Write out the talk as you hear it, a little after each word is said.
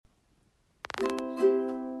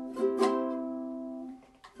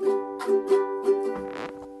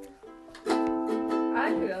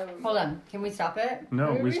on. Can we stop it?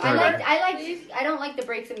 No, we I started. don't like the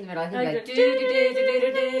breaks in the middle. I think like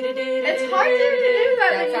It's hard to do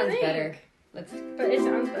that. That sounds better. But it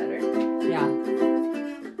sounds better. Yeah.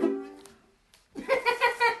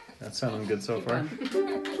 That's sounding good so far.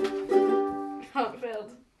 Oh, it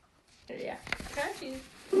failed. Yeah. Got you.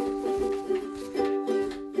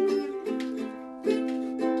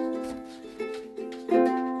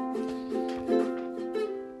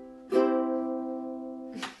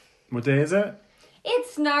 What day is it?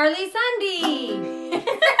 It's Gnarly Sunday.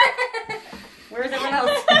 Where's everyone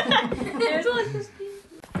else? There's electricity.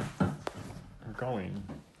 We're going.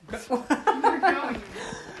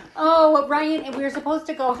 Oh, Ryan, we were supposed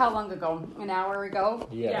to go how long ago? An hour ago?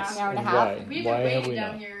 Yes. An hour and a And half? Why? We've Why been have waiting we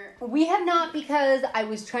down not? here. We have not, because I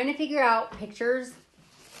was trying to figure out pictures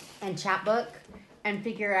and chapbook and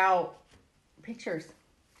figure out pictures.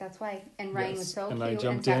 That's why. And Ryan was Yes. so And cute I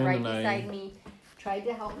jumped sat in right and I- beside me, tried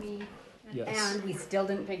to help me, Yes. and we still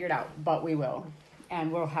didn't figure it out, but we will.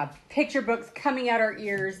 And we'll have picture books coming out our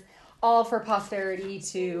ears, all for posterity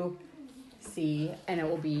to see, and it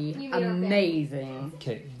will be You made our bed. amazing.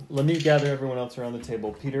 Okay, let me gather everyone else around the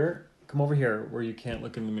table. Peter, come over here where you can't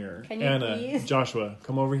look in the mirror. Can you Anna, please? Joshua,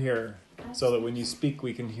 come over here so that when you speak,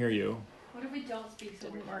 we can hear you. What if we don't speak so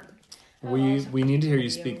we work? We need to hear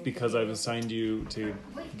you speak because I've assigned you to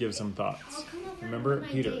give some thoughts. Remember,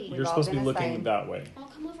 Peter, We've you're all supposed to be been looking assigned. that way. I'll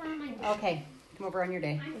come over on my day. Okay, come over on your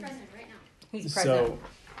day. I'm present right now. He's present. So,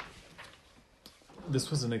 this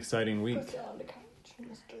was an exciting week, On the couch,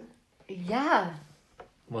 mister. Yeah.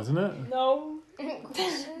 wasn't it? No.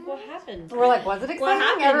 What happened? We're like, was it exciting? What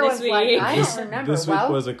happened Everyone's this like, week? I don't remember. This week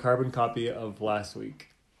Well, was a carbon copy of last week.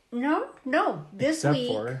 no. This Except week.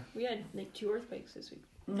 for, We had like 2 earthquakes this week.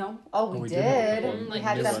 No. Oh, we we did. did have a couple We like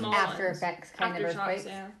had new some ones. after ones. effects kind of Aftershocks, earthquakes.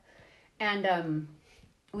 yeah. And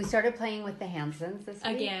we started playing with the Hansons this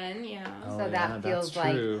week. Again, yeah. Oh, So yeah, that that's feels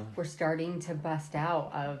like true. we're starting to bust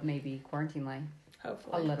out of maybe quarantine life a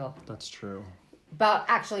Hopefully. little. That's true. But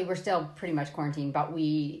actually, we're still pretty much quarantined. But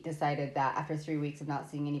we decided that after 3 weeks of not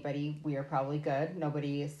seeing anybody, we are probably good.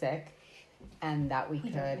 Nobody is sick. And that we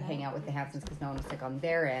could hang out with the Hansons because no one was sick on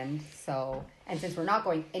their end. So, and since we're not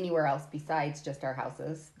going anywhere else besides just our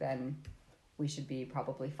houses, then we should be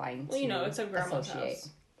probably fine Well, to you know, it's a grandma's associate. house.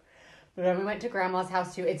 But then we went to grandma's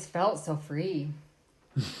house too. It's felt so free.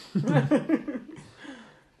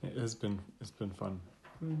 It's been fun.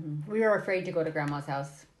 We were afraid to go to grandma's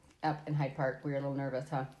house up in Hyde Park. We were a little nervous,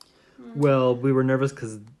 huh? Well, we were nervous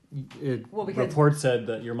because Because report said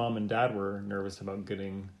that your mom and dad were nervous about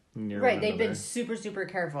getting near right, one they've been another. super, super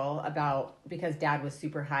careful about because Dad was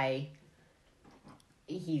super high.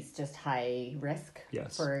 He's just high risk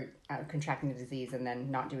Yes. for contracting the disease and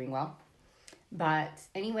then not doing well. But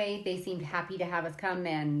anyway, they seemed happy to have us come,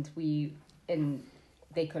 and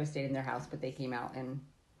they could have stayed in their house, but they came out and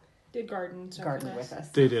Did garden stuff gardened with us.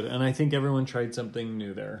 They did, and I think everyone tried something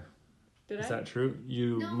new there. Did Is I? that true?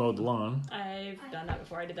 You No. mowed the lawn. I've done that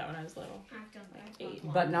before. I did that when I was little. I've done that.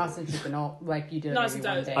 8. But not since you've been old, like you did. Not maybe since I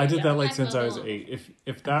one was day. I did Yeah. that like I've since I mowed was the lawn. 8. If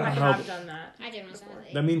I that have helped, done that. I did myself.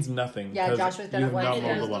 that means nothing. Yeah, 'cause Joshua's done you it have once. not He mowed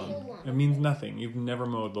does the the lawn. whole lawn. It means nothing. You've never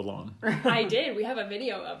mowed the lawn. I did. We have a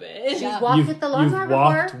video of it. She's walked with the lawnmower You've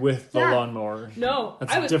walked before. with the Yeah. lawnmower. No,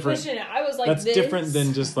 That's I was different. pushing it. I was like That's this. different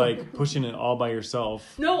than just like pushing it all by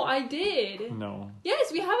yourself. No, I did. No.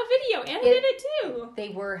 Yes, we have a video. Anna It- did it too. They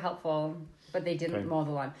were helpful, but they didn't Okay. mow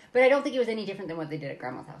the lawn. But I don't think it was any different than what they did at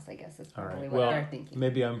Grandma's house. I guess is All probably right. what Well, they're thinking.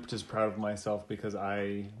 maybe I'm just proud of myself because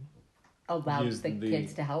I Allowed used the the-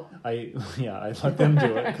 kids to help. I let them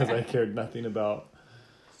do it because I cared nothing about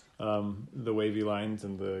the wavy lines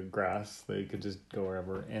and the grass. They could just go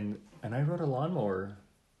wherever. And I rode a lawnmower,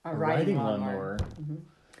 A riding lawnmower.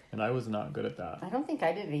 and I was not good at that. I don't think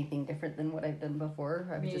I did anything different than what I've done before.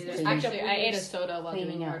 I was Me just either. cleaning- Actually, I ate a soda while Cleaning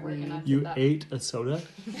doing out hard work, and weeds. I You did that. ate a soda?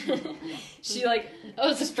 She like That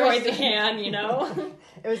was the destroyed first the can, you know.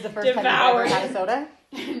 It was the first time you Devoured. ever had a soda.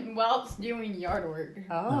 while doing yard work.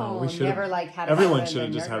 Oh, we should've- never like had. Everyone a should soda have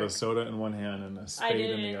in just yard had a work. soda in one hand and a spade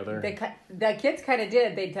in the didn't. other. The kids kind of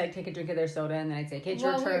did. They'd take a drink of their soda, and then I'd say, "Okay, it's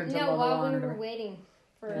your turn to mow the while lawn." we or were whatever. waiting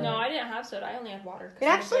for. No, I didn't have soda. I only had water. 'cause It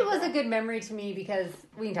I actually was like a good memory to me because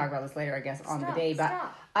we can talk about this later, I guess, on the Stop, day. But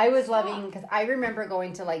stop. I was loving because I remember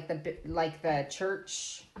going to like the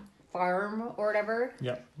church farm or whatever,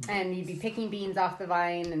 Yep. and you'd be picking beans off the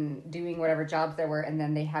vine and doing whatever jobs there were, and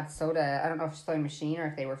then they had soda. I don't know if it's a machine or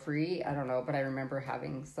if they were free. I don't know, but I remember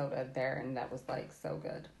having soda there, and that was like so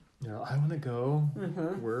good. Yeah, I want to go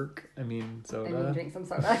Mm-hmm. work. I mean, And soda. drink some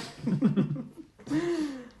soda.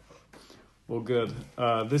 Well, good.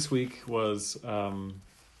 This week was,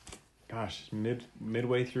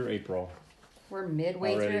 midway through April. We're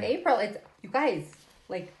midway Already. through April. It's, you guys,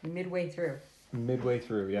 like midway through. Midway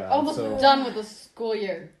through, yeah. Almost so, done with the school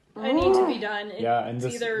year. I need to be done. Yeah, and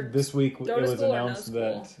It's either this week it go to was school or no announced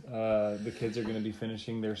school. that the kids are going to be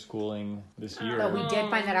finishing their schooling this year But we did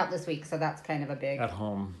find that out this week, so that's kind of a big, at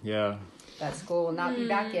home. Yeah. that school will not be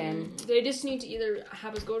back in. They just need to either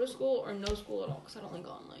have us go to school or no school at all, because I don't like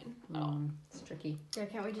online at all. It's tricky. Yeah,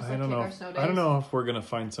 can't we just I like don't take know. our snow days? I don't know if we're gonna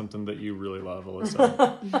find something that you really love,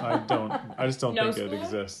 Alyssa. I just don't No think it school?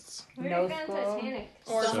 exists. Oh, No We're school. Titanic.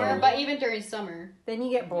 Or So- summer, but even during summer. Then you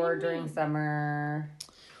get bored during summer.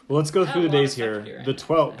 Well, let's go I through have the a lot days of stuff here. to do right The now,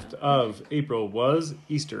 12th so. of April was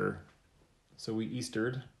Easter, so we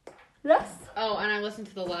Eastered. Yes. Oh, and I listened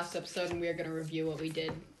to the last episode, and we are going to review what we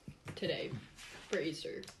did today for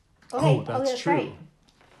Easter. Oh, that's true. Right.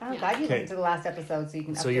 I'm Yeah. glad you Okay. listened to the last episode, so you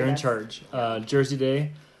can. So update you're in us. charge. Jersey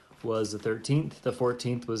Day was the 13th. The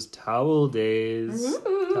 14th was Towel Days.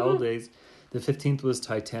 Towel Days. The 15th was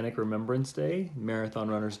Titanic Remembrance Day. Marathon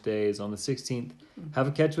Runners Day is on the 16th. Have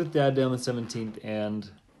a Catch with Dad Day on the 17th. And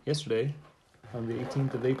yesterday, on the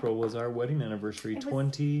 18th of April, was our wedding anniversary. It was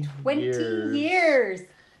 20 20 years.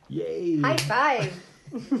 Yay. High five.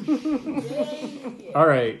 All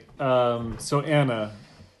right. So Anna,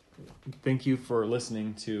 thank you for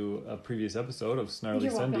listening to a previous episode of Snarly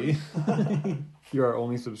You're Sunday. You're our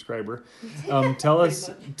only subscriber. Tell us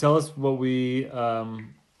what we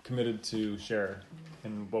committed to share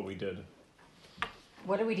and what we did.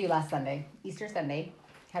 What did we do last Sunday? Easter Sunday.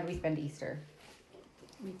 How did we spend Easter?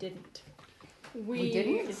 We didn't. We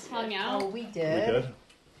didn't? hung out. Oh, we We did. did.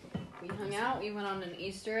 We hung out. We went on an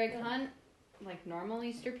Easter egg hunt, like normal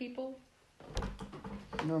Easter people.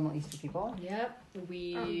 Normal Easter people. Yep.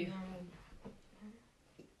 We.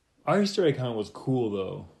 Our Easter egg hunt was cool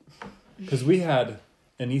though, because we had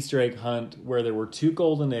an Easter egg hunt where there were 2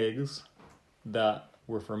 golden eggs that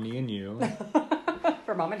were for me and you,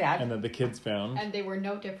 For mom and dad. and that the kids found. And they were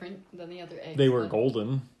no different than the other eggs. They were but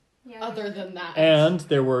golden. Yeah. Other than that. And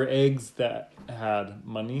there were eggs that had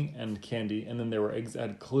money and candy, and then there were eggs that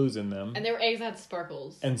had clues in them. And they were eggs that had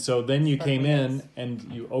sparkles. And so then you came Sparkly in eggs.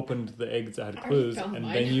 and you opened the eggs that had already clues, found and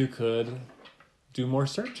mine. then you could do more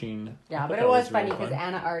searching. I Yeah, thought but that it was really funny because fun.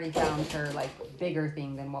 Anna already found her like bigger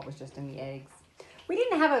thing than what was just in the eggs. We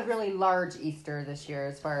didn't have a really large Easter this year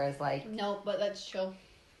as far as like No, but that's chill.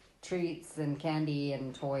 treats and candy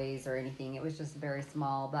and toys or anything. It was just very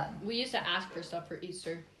small, but We used to ask for stuff for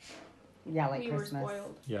Easter. yeah, like we Christmas. were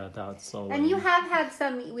spoiled. Yeah, that's so. And you have had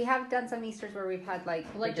some. We have done some Easters where we've had like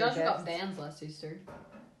Like bigger Josh got gifts. Vans last Easter.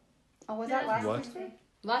 Oh, was that last What? Easter?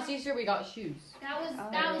 Last Easter we got shoes. That was Oh.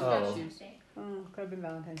 that was Oh. Valentine's Day. Oh, could have been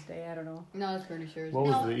Valentine's Day. I don't know. No, it's pretty sure. What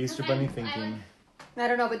was No, the Easter Bunny sometimes I thinking? I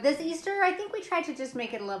don't know, but this Easter, I think we tried to just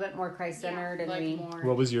make it a little bit more Christ centered, and like we more.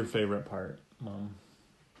 What was your favorite part, Mom?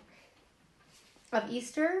 of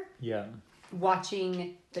Easter Yeah.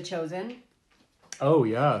 watching The Chosen. Oh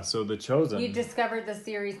yeah, so The Chosen. We discovered the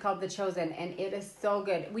series called The Chosen, and it is so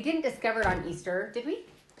good. We didn't discover it on Easter, did we?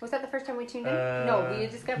 Was that the first time we tuned in? No, we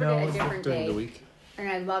discovered no, it a was different during day, the week. and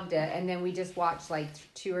I loved it. And then we just watched like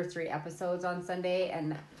 2 or 3 episodes on Sunday,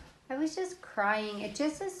 and I was just crying. It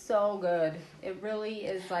just is so good. It really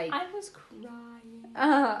is like. I was crying.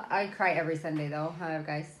 I cry every Sunday though,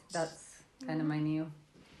 guys. That's kind of my new.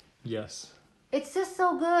 Yes. It's just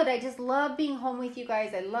so good. I just love being home with you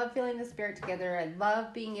guys. I love feeling the Spirit together. I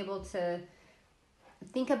love being able to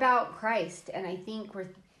think about Christ. And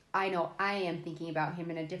I know I am thinking about Him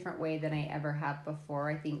in a different way than I ever have before.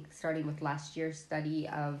 I think starting with last year's study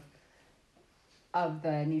of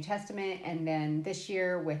the New Testament, and then this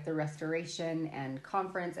year with the restoration and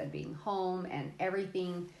conference and being home and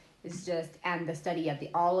everything is just, and the study of the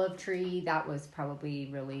olive tree, that was probably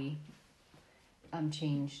really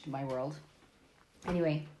changed my world.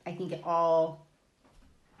 Anyway, I think it all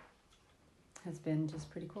has been just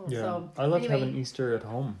pretty cool. Yeah. So I loved anyway, having Easter at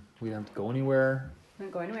home. We didn't have to go anywhere. we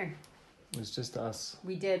didn't go anywhere. It was just us.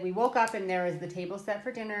 We did. We woke up and there was the table set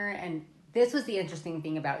for dinner, and this was the interesting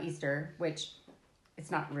thing about Easter, which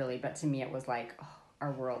it's not really, but to me it was like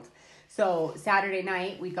our world. So Saturday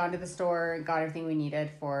night, we'd gone to the store and got everything we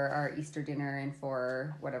needed for our Easter dinner and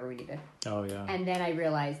for whatever we needed. Oh yeah. And then I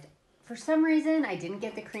realized, for some reason, I didn't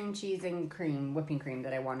get the cream cheese and whipping cream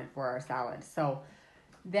that I wanted for our salad. So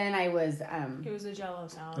then I was, It was a Jello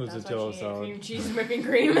salad. It was That's a Jell-O why she ate salad. cream cheese and whipping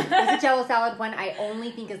cream. it was a Jello salad one I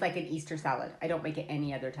only think is like an Easter salad. I don't make it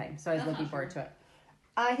any other time. So I was That's looking not forward to it.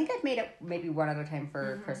 I think I've made it maybe one other time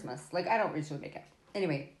for Christmas. Like, I don't usually make it.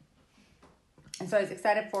 Anyway. And so I was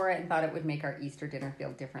excited for it and thought it would make our Easter dinner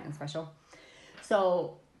feel different and special.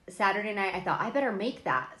 So Saturday night, I thought I better make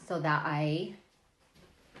that so that I,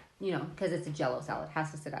 because it's a Jello salad,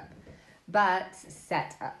 has to sit up. but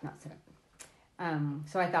set up, not set up.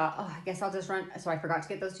 So I thought, I guess I'll just run. So I forgot to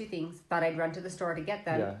get those two things. Thought I'd run to the store to get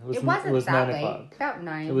them. Yeah, it wasn't it was that 9 late. o'clock. About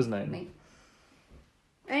 9. It was 9.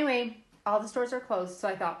 Anyway, all the stores are closed. So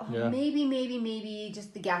I thought, Yeah. maybe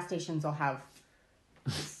just the gas stations will have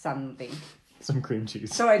something. Some cream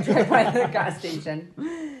cheese. So I drive by the gas station.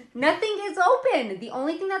 Nothing is open. The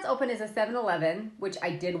only thing that's open is a 7-Eleven, which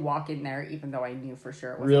I did walk in there, even though I knew for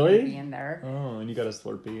sure it wasn't Really? going to be in there. Oh, and you got a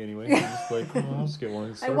Slurpee anyway. You're just like, I'll just get one of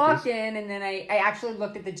these Slurpees. I walked in, and then I actually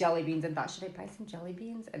looked at the jelly beans and thought, should I buy some jelly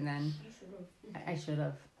beans? And then I should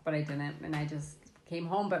have, but I didn't. And I just came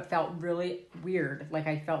home, but felt really weird. Like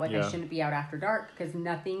I felt like I shouldn't be out after dark because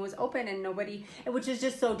nothing was open and nobody, which is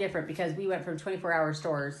just so different because we went from 24-hour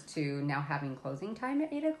stores to now having closing time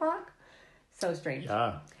at 8 o'clock. So strange.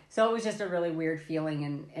 Yeah. So it was just a really weird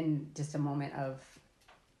feeling and just a moment of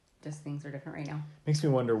just things are different right now. Makes me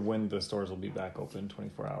wonder when the stores will be back open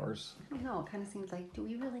 24 hours. I don't know. It kind of seems like, do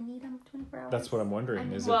we really need them 24 hours? That's what I'm wondering, I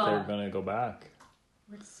mean, is well- if they're going to go back.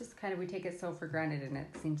 It's just kind of, we take it so for granted and it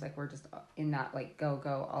seems like we're just in that like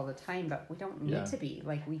go all the time, but we don't need to be.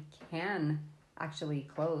 Like we can actually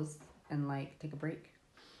close and like take a break.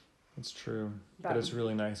 It's true. But it's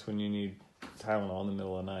really nice when you need Tylenol in the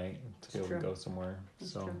middle of the night to be able to go somewhere.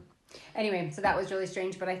 It's so true. Anyway, so that was really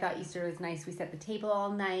strange, but I thought Easter was nice. We set the table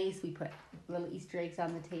all nice. We put little Easter eggs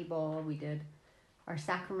on the table. We did our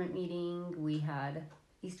sacrament meeting. We had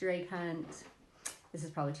Easter egg hunt. This is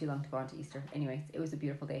probably too long to go on to Easter. Anyways, it was a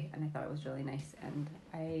beautiful day, and I thought it was really nice. And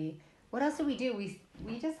what else did we do? We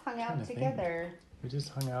just hung out together. We just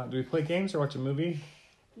hung out. Did we play games or watch a movie?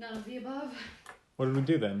 None of the above. What did we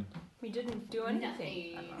do then? We didn't do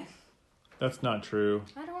anything. That's not true.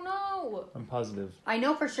 I don't know. I'm positive. I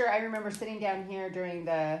know for sure. I remember sitting down here during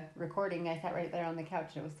the recording. I sat right there on the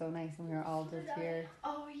couch. It was so nice, and we were all just here.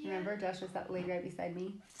 Oh, yeah. Remember, Josh was that laid right beside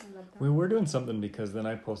me. I loved that. We were doing something because then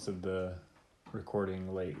I posted the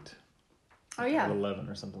recording late. Oh yeah. At 11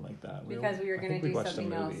 or something like that. Because we were I gonna think we do watched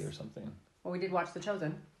something a movie else. or something. Well, we did watch The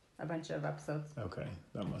Chosen, a bunch of episodes. Okay,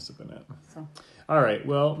 that must have been it. So, All right,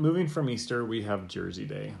 well, moving from Easter, we have Jersey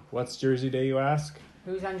Day. What's Jersey Day, you ask?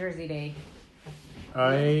 who's on Jersey Day?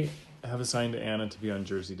 I have assigned Anna to be on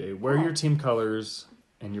Jersey Day. Wear your team colors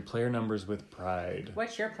and your player numbers with pride.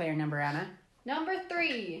 What's your player number, Anna? Number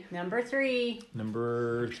 3. Number 3.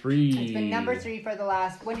 Number 3. It's been number 3 for the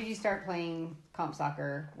last. When did you start playing comp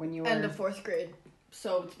soccer? When you were End of 4th grade.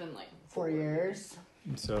 So it's been like 4 years.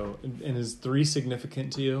 So, and is 3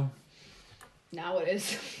 significant to you? Now it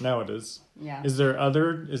is. Now it is. Yeah. Is there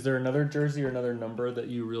another jersey or another number that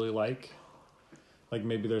you really like? Like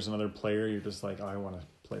maybe there's another player you're just like, oh, I want to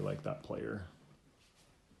play like that player.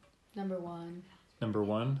 Number 1. Number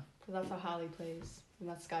 1? Because that's how Holly plays. And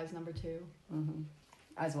that's Sky's number 2. Mm-hmm.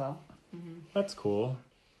 As well. That's cool.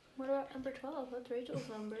 What about number 12? That's Rachel's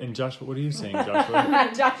number. And Joshua, what are you saying, Joshua?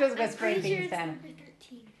 Josh was whispering Pretty things sure to it's Anna. number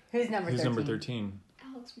 13. Who's number 13? Who's number 13?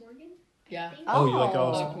 Alex Morgan? Yeah. I think. Oh, you like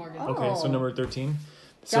Oh. Alex Morgan. Okay, so number 13.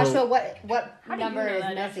 Joshua, So, what How do you number know is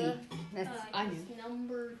that, Missy? Alexa? Miss I He's knew.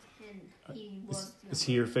 number 10. He was is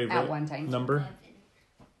he your favorite at one time. number? 11.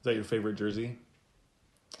 Is that your favorite jersey?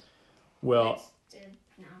 Well, That's,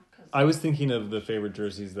 no, 'cause I was thinking of the favorite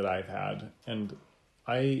jerseys that I've had, and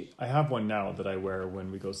I have one now that I wear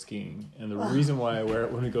when we go skiing. And the reason why I wear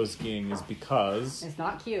it when we go skiing is because It's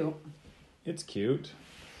not cute. it's cute.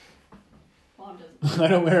 Mom doesn't. I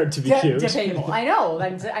don't wear it to be cute. Debatable. I know.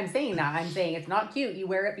 I'm saying that. I'm saying it's not cute. You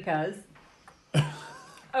wear it because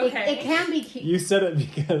Okay. it can be cute. You said it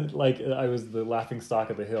because like I was the laughing stock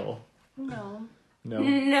of the hill. No. No.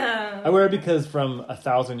 No. I wear it because from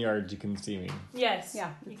 1,000 yards you can see me. Yes.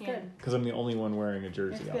 Yeah, You it's can. good. Because I'm the only one wearing a It's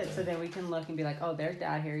jersey out good. So there. then we can look and be like, oh, there's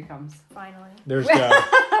Dad. Here he comes. Finally. There's Dad.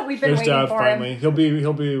 We've been There's waiting Dad for finally. him.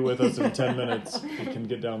 He'll be with us in 10 minutes. He can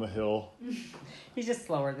get down the hill. He's just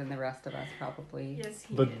slower than the rest of us, probably. Yes,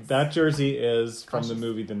 he But is. that jersey is from the Cautious.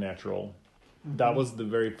 movie The Natural. That was the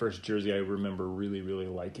very first jersey I remember really, really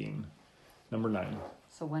liking. Number 9.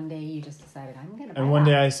 So one day you just decided, I'm going to buy And one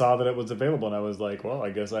day that. I saw that it was available and I was like, well,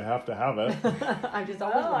 I guess I have to have it. I've just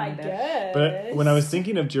always Oh, I wanted it. guess. But when I was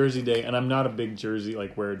thinking of Jersey Day, and I'm not a big jersey,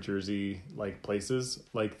 like wear jersey like places,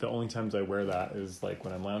 like the only times I wear that is like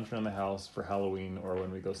when I'm lounging around the house for Halloween or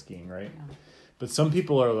when we go skiing, right? Yeah. But some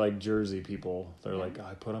people are like jersey people. They're like, oh,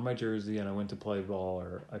 I put on my jersey and I went to play ball,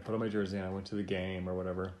 or I put on my jersey and I went to the game or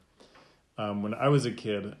whatever. When I was a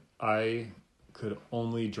kid, I could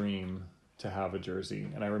only dream to have a jersey,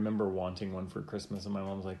 and I remember wanting one for Christmas, and my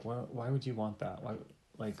mom was like, why would you want that? Why,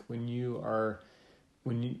 like when you are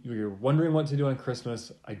when you're wondering what to do on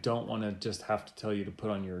Christmas, I don't want to just have to tell you to put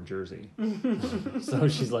on your jersey. So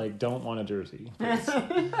she's like, don't want a jersey.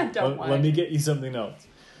 Let me get you something else.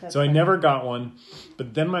 That's so I never got one.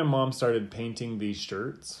 But then my mom started painting these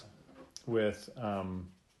shirts with, I don't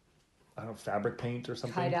know, fabric paint or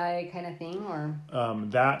something. Tie-dye kind of thing, or?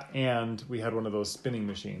 That, and we had one of those spinning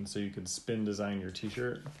machines, so you could spin design your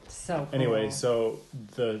t-shirt. So cool. Anyway, so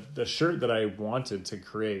the shirt that I wanted to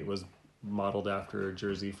create was modeled after a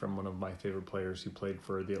jersey from one of my favorite players who played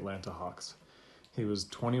for the Atlanta Hawks. He was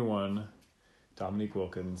 21, Dominique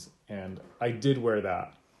Wilkins, and I did wear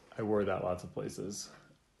that. I wore that lots of places.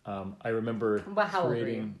 I remember how old were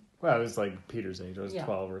you? Well, I was like Peter's age. I was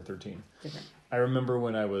 12 or 13. Different. I remember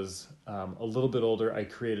when I was a little bit older, I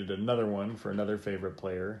created another one for another favorite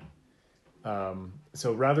player.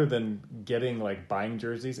 So rather than buying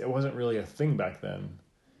jerseys, it wasn't really a thing back then.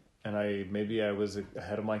 And maybe I was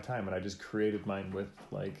ahead of my time, and I just created mine with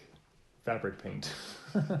fabric paint.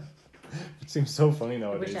 It seems so funny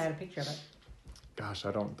nowadays. I wish I had a picture of it. Gosh,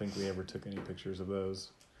 I don't think we ever took any pictures of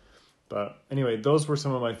those. But anyway, those were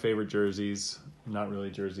some of my favorite jerseys. I'm not really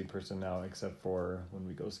a jersey person now, except for when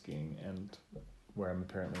we go skiing and where I'm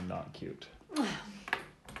apparently not cute.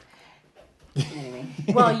 Anyway,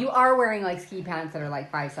 well, you are wearing ski pants that are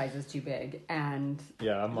 5 sizes too big, and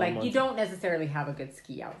yeah, I'm you don't necessarily have a good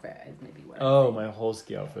ski outfit. Is maybe what. My whole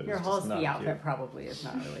ski outfit. Your is whole just ski not outfit cute. probably is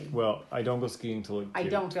not really. Well, I don't go skiing to look cute. I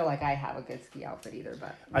don't feel like I have a good ski outfit either,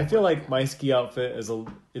 but I feel like my ski outfit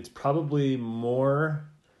it's probably more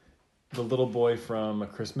the little boy from A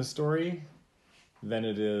Christmas Story than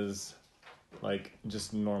it is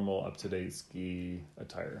just normal up to date ski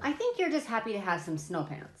attire. I think you're just happy to have some snow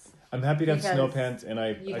pants. I'm happy to have snow pants, and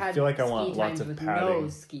I feel like I want lots of padding. No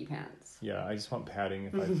ski pants. Yeah, I just want padding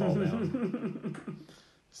if I fall down.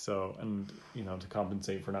 So, and to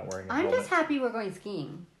compensate for not wearing a helmet. I'm just happy we're going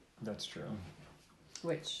skiing. That's true.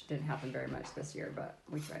 Which didn't happen very much this year, but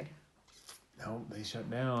we tried. No, they shut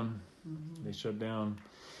down. Mm-hmm. They shut down.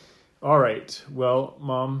 All right. Well,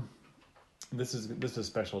 Mom, this is a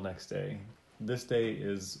special next day. This day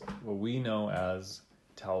is what we know as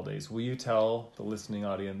Towel Days. Will you tell the listening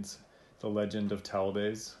audience the legend of Towel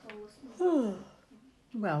Days?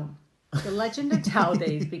 Well, the legend of Towel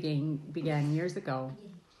Days began years ago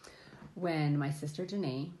when my sister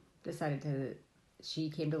Janae she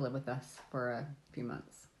came to live with us for a few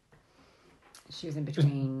months. She was in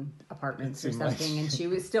between apartments or something, and she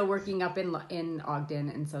was still working up in Ogden,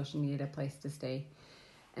 and so she needed a place to stay.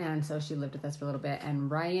 And so she lived with us for a little bit,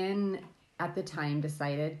 and Ryan at the time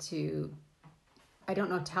decided to, I don't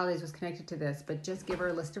know if Towel Days was connected to this, but just give her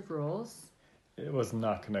a list of rules. It was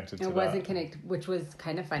not connected to that. It wasn't connected, which was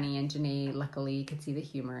kind of funny, and Janae luckily could see the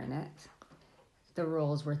humor in it. The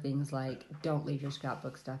rules were things like, don't leave your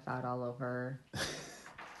scrapbook stuff out all over.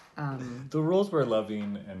 The rules were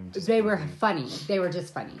loving and just they were funny. They were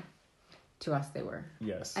just funny. To us, they were.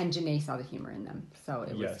 Yes. And Janae saw the humor in them, so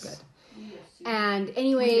it was good. Yes. And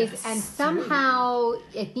anyways, and somehow,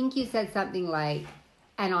 I think you said something like,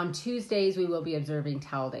 and on Tuesdays we will be observing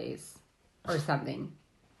Towel Days, or something.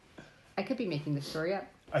 I could be making the story up.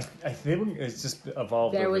 I think it's just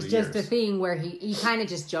evolved. There over was the just years. a thing where he kind of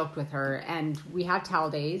just joked with her, and we have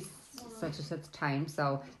Towel Days, such and such time,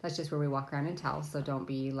 so that's just where we walk around in towels, so don't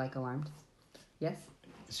be alarmed. Yes?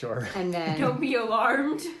 Sure. And then Don't be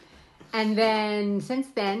alarmed. And then since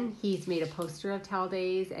then, he's made a poster of Towel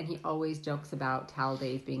Days, and he always jokes about Towel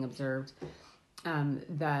Days being observed.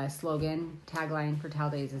 The slogan, tagline for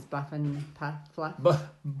Towel Days is Buff and Fluff.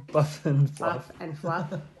 Buff and fluff. Buff and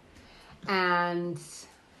fluff. And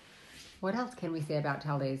what else can we say about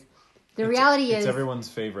Towel Days? The reality is, it's everyone's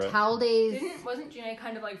favorite. Towel Days. Wasn't Janae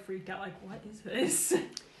kind of freaked out? What is this?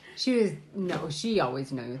 She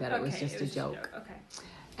always knew that it was just a joke. Okay.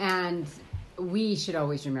 And we should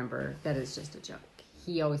always remember that it's just a joke.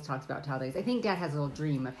 He always talks about Towel Days. I think Dad has a little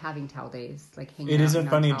dream of having Towel Days, hanging out. It is a in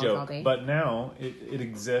funny towels all joke, day. but now it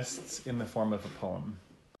exists in the form of a poem.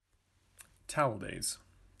 Towel Days.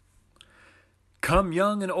 Come,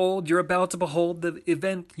 young and old, you're about to behold the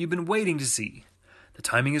event you've been waiting to see. The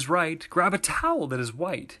timing is right. Grab a towel that is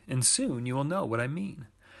white, and soon you will know what I mean.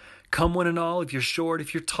 Come one and all, if you're short,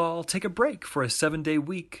 if you're tall, take a break for a 7-day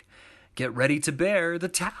week. Get ready to bear the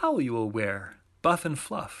towel you will wear. Buff and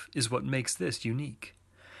fluff is what makes this unique.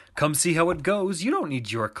 Come see how it goes. You don't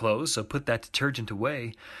need your clothes, so put that detergent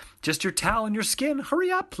away. Just your towel and your skin. Hurry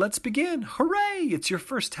up, let's begin. Hooray, it's your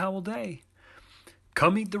first towel day.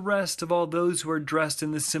 Come meet the rest of all those who are dressed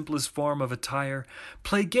in the simplest form of attire.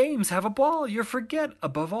 Play games, have a ball, you'll forget,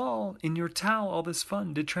 above all, in your towel all this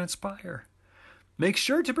fun did transpire. Make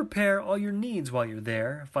sure to prepare all your needs while you're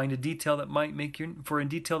there. Find a detail that might make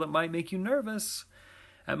you nervous.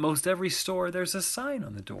 At most every store, there's a sign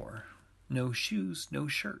on the door. No shoes, no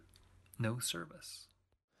shirt, no service.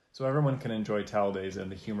 So everyone can enjoy Towel Days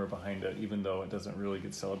and the humor behind it, even though it doesn't really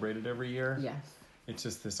get celebrated every year. Yes. It's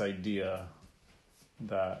just this idea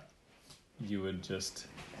that you would just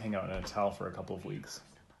hang out in a towel for a couple of weeks.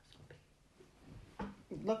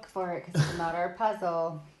 Look for it because it's not our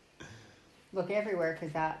puzzle. Look everywhere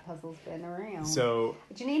because that puzzle's been around. So,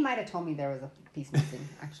 Janine might have told me there was a piece missing,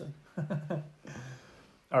 actually.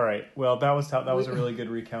 all right. Well, that was a really good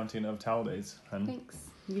recounting of Towel Days, hun. Thanks.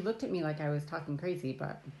 You looked at me like I was talking crazy,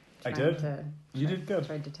 but I did. You I did good.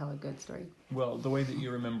 Tried to tell a good story. Well, the way that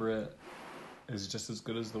you remember it is just as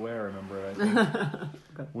good as the way I remember it, I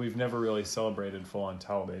think. We've never really celebrated full-on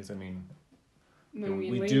Towel Days. I mean,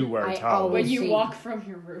 we do wear I towels. always When you see- walk from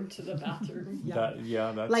your room to the bathroom.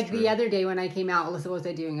 That's Like true. the other day when I came out, Alyssa, what was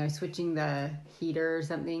I doing? I was switching the heater or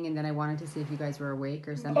something, and then I wanted to see if you guys were awake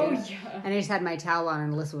or something. Oh, yeah. And I just had my towel on,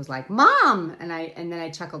 and Alyssa was like, "Mom!" And then I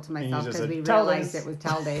chuckled to myself just because said, we "Towel realized days." it was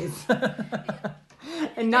towel days,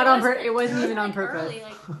 and not on purpose. It wasn't even on purpose. Early,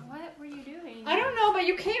 like, what were you doing? I don't know, but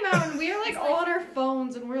you came out and we were like all on our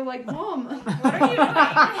phones and we're like, Mom. What are you doing?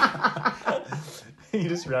 You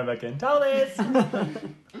just ran back in. Towel Days!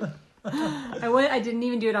 I didn't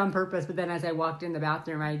even do it on purpose, but then as I walked in the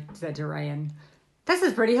bathroom, I said to Ryan, "This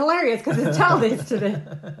is pretty hilarious because it's towel days today."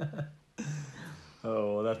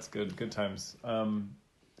 Oh, well, that's good. Good times.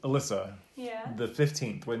 Alyssa, Yeah. the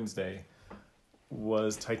 15th, Wednesday,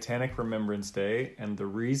 was Titanic Remembrance Day, and the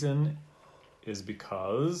reason is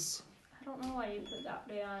because... I don't know why you put that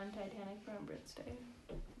day on Titanic Remembrance Day.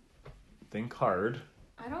 Think hard.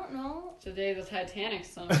 I don't know. Today the Titanic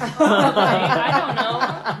song. I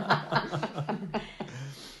don't know.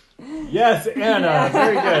 Yes, Anna.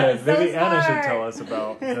 Very good. So Maybe Anna should smart. tell us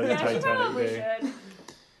about the Yeah, she Titanic probably Day.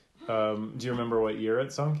 should. Do you remember what year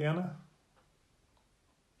it sunk, Anna?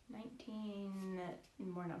 19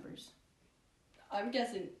 more numbers. I'm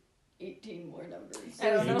guessing 18 more numbers. It was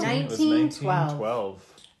don't know.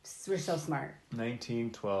 1912. We're so smart.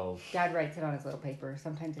 1912. Dad writes it on his little paper.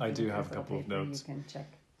 Sometimes if I you do look at have his a little couple of paper, notes. You can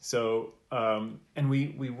check. So, and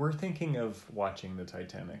we were thinking of watching the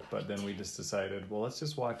Titanic, but then we just decided, well, let's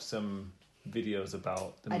just watch some videos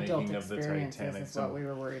about the Adult making of the experiences Titanic. is what we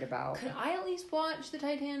were worried about. Could I at least watch the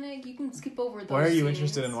Titanic? You can skip over those. Why are you scenes.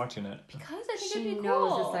 interested in watching it? Because I think She it'd be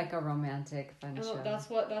knows cool. it's like a romantic fun Oh, show. that's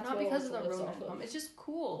Not what because of the Alyssa lives romance. off of. It's just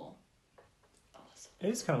cool. It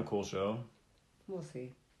is kind of a cool show. We'll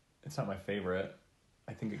see. It's not my favorite.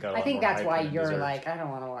 I think it got. A I lot think more that's hype why than it you're deserved. like, I don't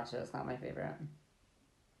want to watch it. It's not my favorite.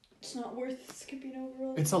 It's not worth skipping over.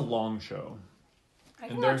 all It's a long show. I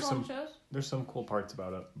can And watch there's long some- shows. There's some cool parts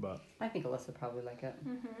about it, but I think Alyssa would probably like it.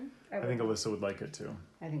 Mm-hmm. I think Alyssa would like it too.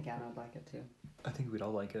 I think Anna would like it too. I think we'd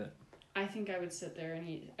all like it. I think I would sit there and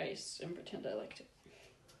eat ice and pretend I liked it.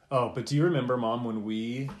 Oh, but do you remember, Mom, when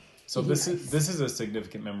we? So this Yes. is a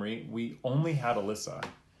significant memory. We only had Alyssa,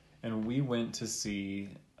 and we went to see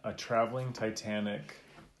a traveling Titanic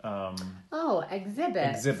Oh,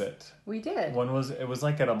 exhibit. We did. It was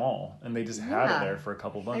like at a mall, and they just had Yeah. it there for a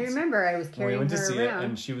couple months. I remember I was When we carrying went her to see around. it,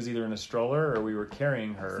 and she was either in a stroller or we were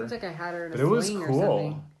carrying her. Seems like I had her in a But it was sling or cool.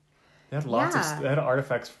 something. They had lots Yeah. of they had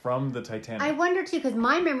artifacts from the Titanic. I wonder too, because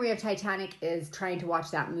my memory of Titanic is trying to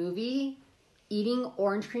watch that movie, eating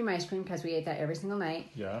orange cream ice cream because we ate that every single night,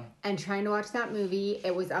 Yeah. and trying to watch that movie.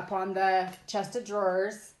 It was up on the chest of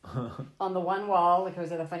drawers on the one wall, like it was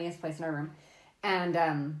the funniest place in our room, and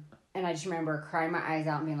I just remember crying my eyes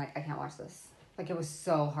out and being like, I can't watch this. Like it was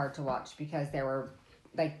so hard to watch because there were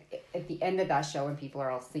like at the end of that show when people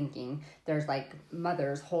are all sinking, there's like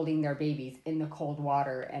mothers holding their babies in the cold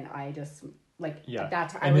water, and I just like Yeah.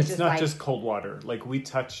 that's I and was it's just not like, just cold water. Like we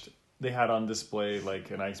touched they had on display like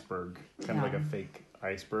an iceberg, kind of Yeah. like a fake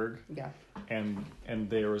iceberg. yeah. And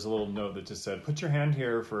there was a little note that just said, put your hand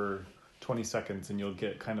here for 20 seconds and you'll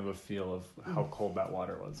get kind of a feel of how cold that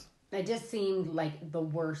water was. It just seemed like the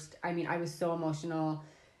worst. I mean, I was so emotional.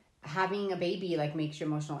 Having a baby like makes you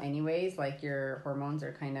emotional anyways. Like your hormones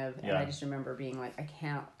are kind of. And Yeah. I just remember being like, I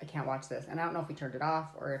can't watch this. And I don't know if we turned it off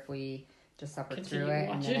or if we just suffered Continue through it.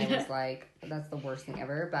 And then watching I was like, that's the worst thing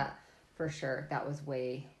ever. But for sure, that was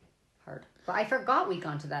way hard. But I forgot we'd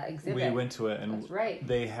gone to that exhibit. We went to it and That's right.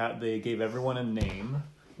 they gave everyone a name.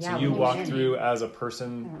 Yeah, So you we walked went. through as a I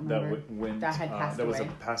person don't that remember. went That had passed that was a away.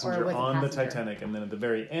 Or passenger was a on the passenger. Titanic, and then at the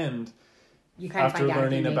very end, You kind of after find out if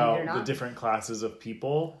learning you made it about or the not. different classes of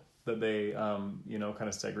people that they kind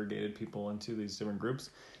of segregated people into these different groups,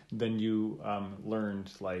 then you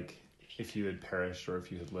learned like if you had perished or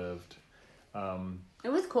if you had lived. It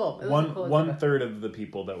was cool. It was a cool one exhibit. third of the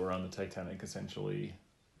people that were on the Titanic essentially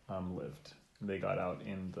lived. They got out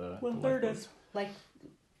in the lifeboats.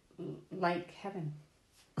 Like heaven.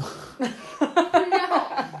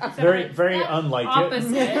 Very, very unlike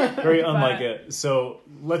Opposite. it. Very But- unlike it. So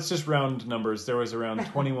let's just round numbers. There was around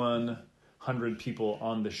 2,100 people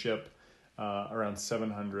on the ship, around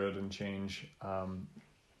 700 and change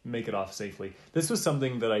make it off safely. This was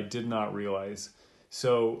something that I did not realize.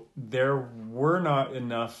 So there were not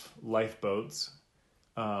enough lifeboats.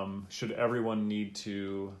 Should everyone need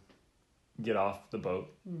to get off the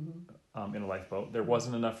boat in a lifeboat, there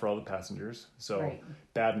wasn't enough for all the passengers. So Right.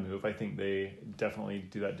 bad move. I think they definitely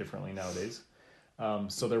do that differently nowadays.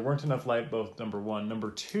 So there weren't enough lifeboats. Number one.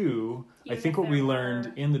 Number two, I Even think if what we there learned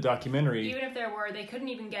were- in the documentary. Even if there were, they couldn't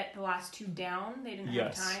even get the last two down. They didn't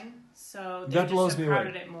Yes. have time, so they That just blows have me away.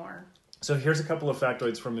 crowded it more. So here's a couple of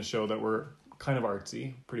factoids from the show that were kind of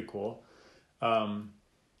artsy, pretty cool.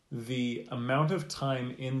 The amount of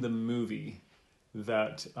time in the movie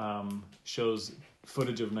that shows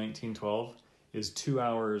footage of 1912 is 2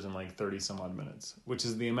 hours and like 30 some odd minutes, which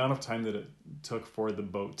is the amount of time that it took for the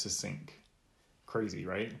boat to sink. Crazy,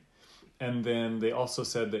 right? And then they also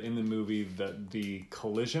said that in the movie that the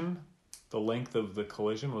length of the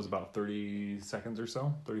collision was about 30 seconds or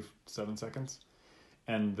so, 37 seconds.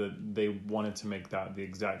 And that they wanted to make that the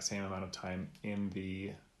exact same amount of time in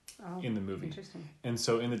the movie. Interesting. And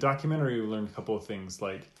so in the documentary, we learned a couple of things.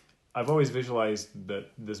 Like, I've always visualized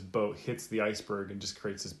that this boat hits the iceberg and just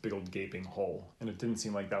creates this big old gaping hole. And it didn't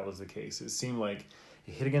seem like that was the case. It seemed like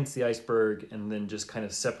it hit against the iceberg and then just kind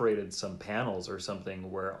of separated some panels or something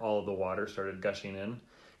where all of the water started gushing in.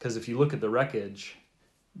 Because if you look at the wreckage,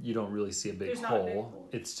 you don't really see a big There's not a hole. big hole.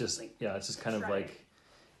 It's just, Like, it's just kind of shredded.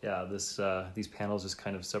 like, these panels just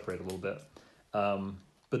kind of separate a little bit.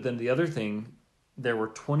 But then the other thing, there were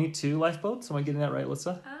 22 lifeboats. Am I getting that right,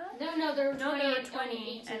 Lisa? No, there were 20, No, there were and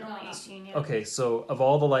 20 and only lost. 18. Yeah. Okay, so of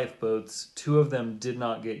all the lifeboats, 2 of them did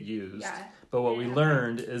not get used. Yeah. But what we Yeah.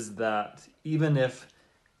 learned is that even if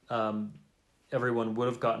everyone would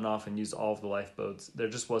have gotten off and used all of the lifeboats, there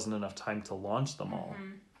just wasn't enough time to launch them all.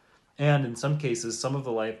 Mm-hmm. And in some cases, some of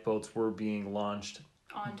the lifeboats were being launched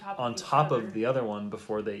On on each top other. of the other one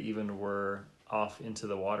before they even were off into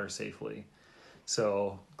the water safely.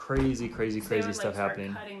 So crazy So they would, stuff start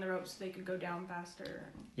happening. Cutting the ropes so they could go down faster.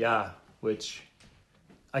 Yeah, which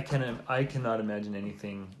I cannot imagine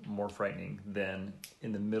anything more frightening than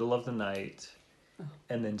in the middle of the night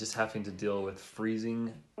and then just having to deal with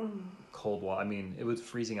freezing cold water. I mean, it was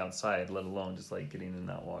freezing outside, let alone just like getting in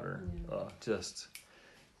that water.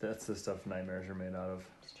 That's the stuff nightmares are made out of.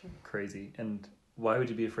 It's true. Crazy. And why would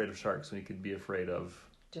you be afraid of sharks when you could be afraid of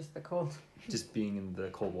Just the cold. just being in the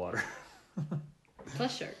cold water?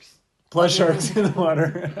 Plus sharks. Plus sharks in the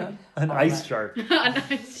water. An All ice that. shark. A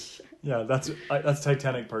nice shark. Yeah, that's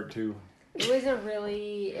Titanic Part 2. It was a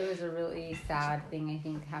really sad thing, I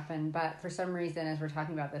think, happened. But for some reason, as we're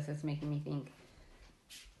talking about this, it's making me think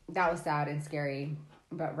that was sad and scary.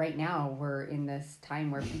 But right now, we're in this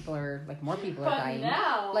time where people are, like, more people are dying.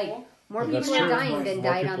 now, Like, more Well, that's people are true. dying than More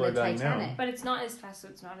died on people the are dying now. Titanic. But it's not as fast, so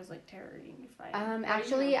it's not as like terrifying.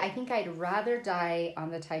 Actually, I think I'd rather die on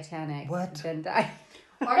the Titanic What? than die.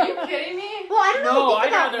 are you kidding me? Well, I don't know. No, I'd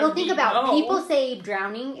Think about. rather Well, think be- about. no. People say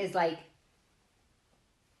drowning is like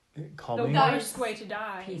The Calming. worst way to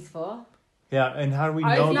die. peaceful. Yeah, and how do we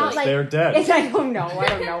I know think not this? like- They're dead. It's I don't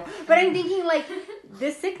know. But I'm thinking like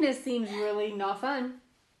this sickness seems really not fun.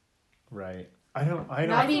 Right. I don't.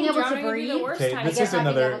 Not being able to Drowning would be the breathe. worst Okay, time. this guess is not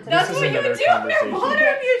being another. able to- This That's is what you another would do conversation. underwater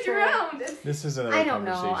if you True. drowned. This is another I don't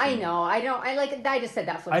know. conversation. I know. I just said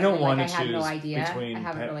that I flippantly. don't want like to I have choose no idea. between. I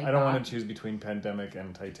haven't really I don't thought. want to choose between Pandemic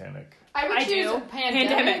and Titanic. I would I choose do.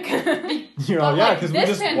 pandemic. You know, But, yeah, like, because we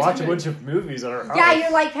this just watch a pandemic- bunch of movies at our house. Yeah,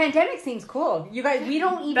 you're like pandemic seems cool. You guys, we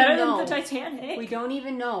don't even Better know. than the Titanic. We don't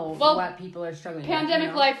even know Well, what people are struggling Pandemic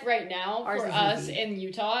with. life right now Ours for is us easy. in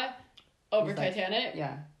Utah over It's like- Titanic.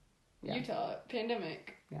 Yeah. Yeah. Utah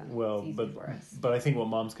pandemic. Yeah. Well, it's easy but for us. but I think what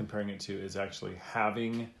Mom's comparing it to is actually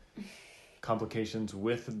having complications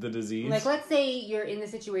with the disease. Like, let's say you're in the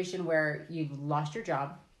situation where you've lost your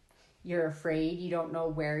job, you're afraid, you don't know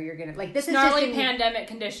where you're gonna. Like, this is just Snarly in, pandemic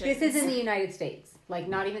conditions. this is in the United States. Like,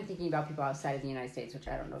 not even thinking about people outside of the United States, which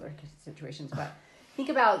I don't know their situations, but think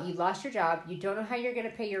about you lost your job, you don't know how you're gonna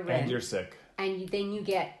pay your rent, and you're sick, and then you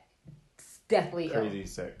get deathly ill. crazy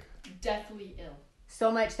sick. Deathly ill. So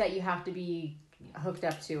much that you have to be hooked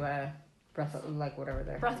up to like whatever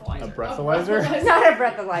they're A Breathalyzer. breathalyzer? not a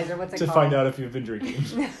breathalyzer. What's it To called? find out if you've been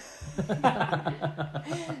drinking.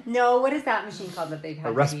 No, what is that machine called that they've had?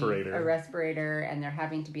 A respirator. A respirator, and they're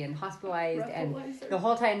having to be hospitalized. And Breathalyzer. the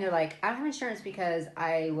whole time they're like, I don't have insurance because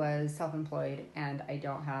I was self-employed and I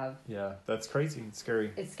don't have. Yeah, that's crazy. It's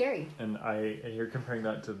scary. It's scary. And you're comparing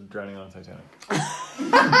that to drowning on the Titanic.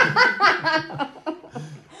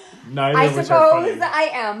 Neither I of which are funny. suppose I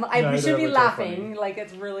am. We Neither should of be which are laughing. funny. Like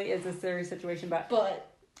it really is a serious situation, but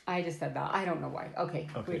I just said that. I don't know why. Okay.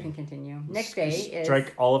 Okay. We can continue. Next day is.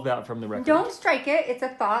 Strike all of that from the record. Don't strike it. It's a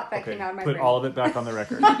thought that Okay, came out of my put brain. all of it back on the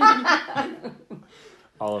record.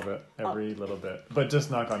 All of it, every little bit, but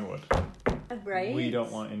just knock on wood. Right? We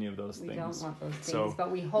don't want any of those We things. don't want those things, So-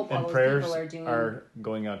 but we hope all And those prayers people are doing are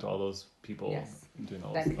going out to all those people Yes. doing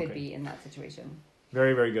all that those. could Okay. be in that situation.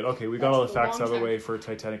 Very, very good. Okay, we got That's all the a facts long out of the time. way for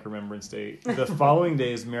Titanic Remembrance Day. The following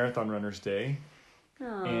day is Marathon Runners Day.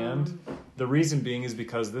 And the reason being is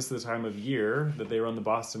because this is the time of year that they run the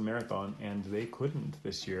Boston Marathon, and they couldn't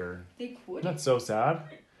this year. They would. That's so sad.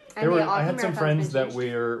 And I had some Ogden friends that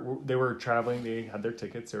Marathon's they were traveling. They had their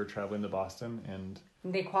tickets. They were traveling to Boston, and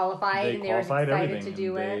They qualified they and they were qualified excited everything. to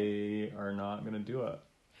do and it. they are not going to do it.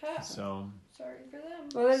 So Sorry for them.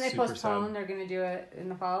 Well, then they super postpone. sad. They're going to do it in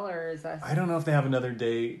the fall, or is that? I don't know if they have another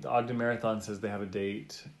date. The Ogden Marathon says they have a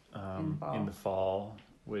date fall. in the fall,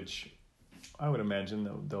 which I would imagine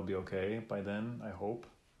that they'll be okay by then. I hope.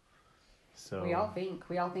 So We all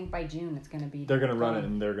think by June it's going to be. they're going to run it,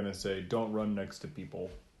 done. and they're going to say, "Don't run next to people."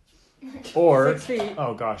 Or 6 feet.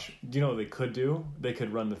 oh gosh, do you know what they could do? They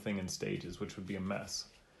could run the thing in stages, which would be a mess.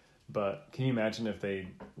 But can you imagine if they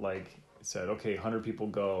said, okay, 100 people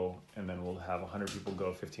go, and then we'll have 100 people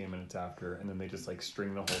go 15 minutes after, and then they just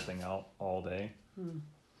string the whole thing out all day?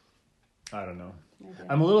 I don't know. Okay.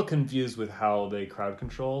 I'm a little confused with how they crowd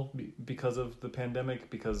control because of the pandemic,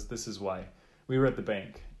 because this is why. We were at the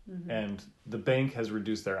bank, and the bank has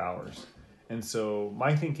reduced their hours. And so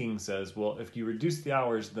my thinking says, well, if you reduce the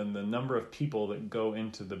hours, then the number of people that go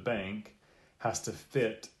into the bank has to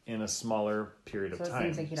fit in a smaller period So of it time.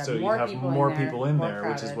 seems like you'd have So you more have people in more there, people in more there,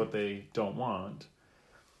 which is crowded. what they don't want.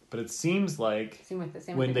 But it seems like Same with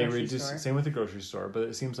the when they grocery reduce, store. same with the grocery store, but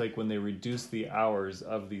it seems like when they reduce the hours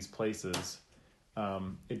of these places,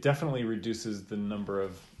 it definitely reduces the number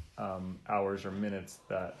of hours or minutes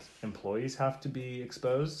that employees have to be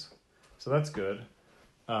exposed. So that's good.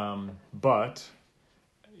 But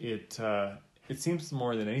it seems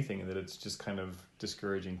more than anything that it's just kind of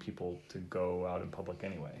discouraging people to go out in public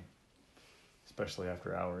anyway, especially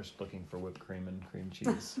after hours looking for whipped cream and cream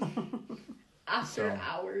cheese. After So-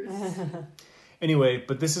 hours. Anyway,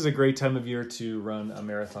 but this is a great time of year to run a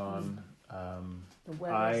marathon. The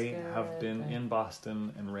weather's I good, have been but- in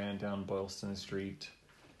Boston and ran down Boylston Street,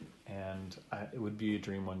 and it would be a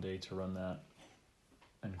dream one day to run that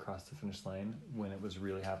and cross the finish line when it was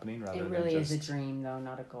really happening, rather It than really just is a dream, though,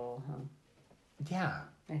 not a goal, huh? yeah,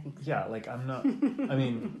 I think so. yeah. I'm not. I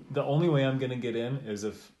mean, the only way I'm gonna get in is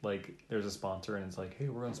if there's a sponsor and it's like, hey,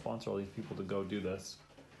 we're gonna sponsor all these people to go do this,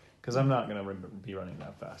 because I'm not gonna be running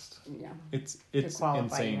that fast. Yeah. It's To qualify,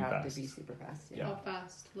 insane you have fast. to be super fast. Yeah. How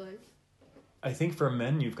fast? I think for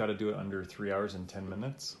men, you've got to do it under 3 hours and 10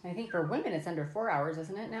 minutes. I think for women, it's under 4 hours,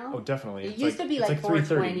 isn't it now? Oh, definitely. It It's used to be it's like 3:30.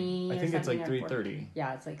 4:20 I or think it's like something, or 3:30.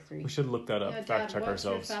 Yeah, it's like 3. We should look that up. Yeah, fact check what's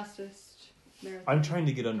ourselves. your fastest marathon? I'm trying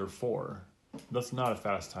to get under 4. That's not a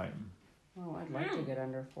fast time. Oh, I'd like to get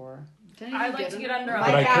under 4. I'd like to get under.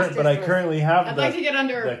 My fastest But I was- currently have I'd like to get the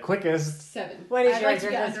under quickest. 7. What is I'd yours? like to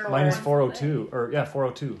Yours get is under Mine is 1:40. 4:02. Or yeah,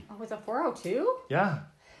 4:02. Oh, was it 4:02? Yeah,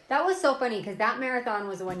 That was so funny because that marathon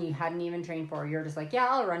was the one you hadn't even trained for. You're just like, yeah,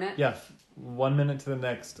 I'll run it. yeah. 1 minute to the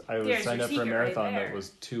next, I was There's signed your up for a secret right marathon that there. was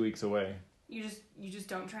 2 weeks away. You just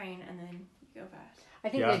don't train and then you go fast. I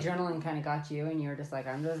think Yeah. the adrenaline kind of got you, and you're just like,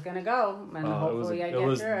 I'm just gonna go, and It was, hopefully I it get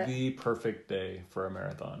was through it. the perfect day for a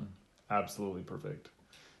marathon. Absolutely perfect.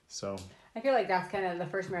 So I feel like that's kind of the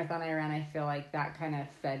first marathon I ran. I feel like that kind of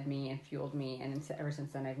fed me and fueled me, and ever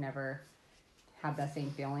since then, I've never had that same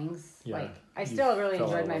feelings. Yeah, Like I you still really fell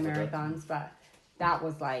enjoyed in my love with it. marathons, but that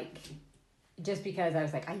was like just because I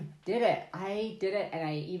was like, I did it, and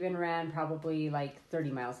I even ran probably like 30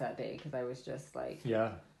 miles that day because I was just like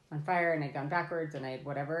yeah. on fire, and I'd gone backwards, and I'd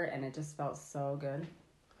whatever, and it just felt so good.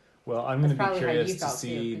 Well, I'm going to That's be probably how you curious to felt, too,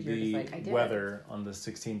 see 'cause you're just the like, I did it. weather on the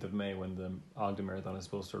 16th of May when the Ogden Marathon is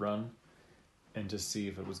supposed to run, and just see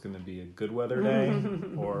if it was going to be a good weather day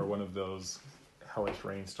or one of those hellish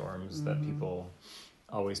rainstorms that people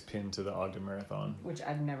always pin to the Ogden Marathon. Which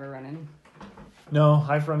I've never run in. No,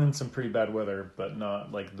 I've run in some pretty bad weather, but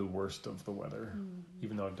not like the worst of the weather.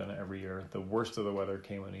 Even though I've done it every year, the worst of the weather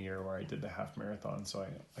came in a year where I did the half marathon, so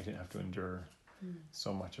I didn't have to endure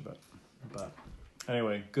so much of it. But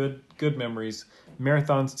anyway, good memories.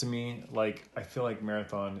 Marathons to me, like I feel like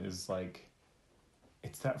marathon is like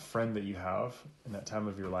it's that friend that you have in that time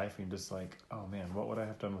of your life, and you're just like, oh man, what would I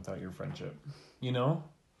have done without your friendship? You know?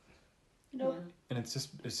 Nope. And it's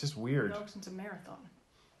just weird. No, since a marathon.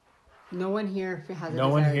 No one here has a No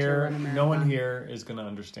one desire to run a here, marathon. no one here is gonna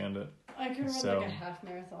understand it. I could run So- like a half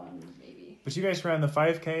marathon, maybe. But you guys ran the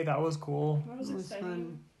 5K. That was cool. That was It was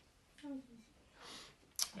exciting. fun.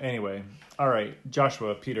 Anyway, all right,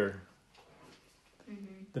 Joshua, Peter.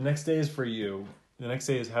 The next day is for you. The next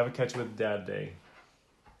day is Have a Catch with Dad Day.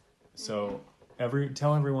 So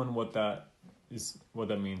tell everyone what that is, what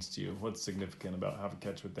that means to you. What's significant about Have a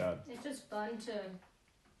Catch with Dad? It's just fun to.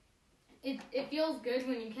 It feels good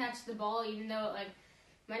when you catch the ball, even though it like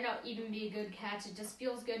might not even be a good catch. It just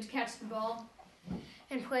feels good to catch the ball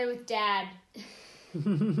and play with Dad.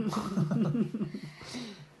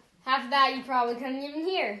 Half of that you probably couldn't even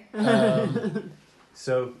hear.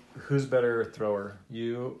 So who's better thrower,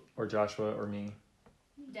 you or Joshua or me?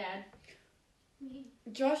 Dad.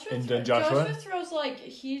 Joshua, And then Joshua? throws like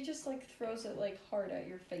he just like throws it like hard at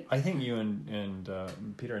your face. I think you and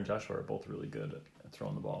Peter and Joshua are both really good at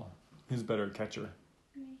throwing the ball. Who's better catcher?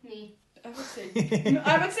 Me. I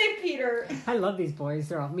would say Peter. I love these boys.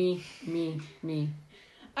 They're all me. I Who's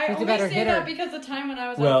the only better say hitter? that because the time when I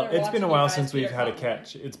was Well, out there it's been watching a you while guys, since we've Peter had a caught one.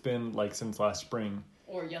 catch. It's been like since last spring.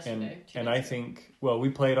 Or yesterday. And I think, well, we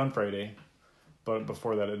played on Friday, but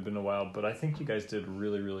before that it had been a while. But I think you guys did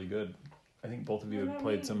really, really good. I think both of you What had about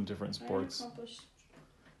played me? some different I sports. accomplished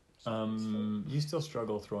You still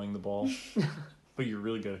struggle throwing the ball, but you're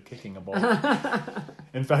really good at kicking a ball.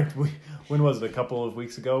 In fact, when was it? A couple of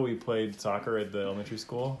weeks ago, we played soccer at the elementary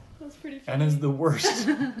school. That's pretty funny. Anna's the worst.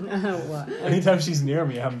 What? Anytime she's near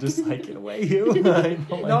me, I'm just like, get away, you. I don't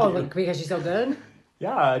like No, you. look, because she's so good.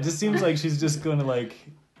 Yeah, it just seems like she's just going to like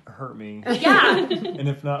hurt me. Yeah. And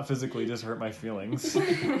if not physically, just hurt my feelings.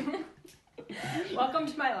 Welcome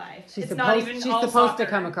to my life. She's It's not supposed, even she's all supposed to soccer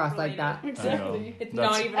come across like related. that. I know. It's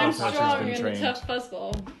That's- not even I'm that's how she's strong been in the trained. tough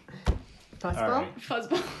fuzzball. Fuzzball? All right.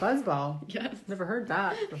 Fuzzball. Fuzzball. Yes. Never heard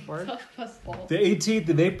that before. Tough fuzzball. The 18th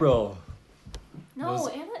of April, No, Was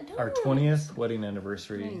Anna, don't. our 20th wedding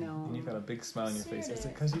anniversary. I know. And you've got a big smile on your face. Is it Serious.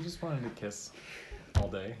 because you just wanted to kiss all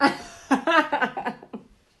day?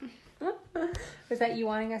 Was that you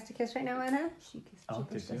wanting us to kiss right now, Anna? She I'll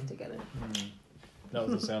kissed kiss us you. together. That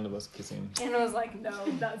was the sound of us kissing. And I was like, no,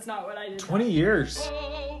 that's not what I did. 20 years.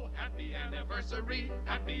 Oh, happy anniversary,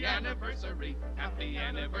 happy anniversary, happy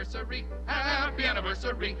anniversary, happy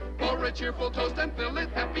anniversary. Pour a cheerful toast and fill it,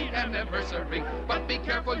 happy anniversary. But be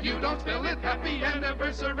careful you don't spill it, happy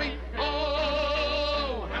anniversary.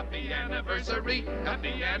 Oh, happy anniversary,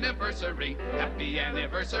 happy anniversary, happy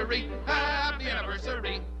anniversary, happy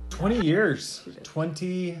anniversary. 20 years.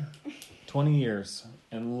 20 years.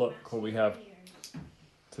 And look what we have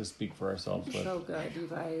to speak for ourselves with. So good, you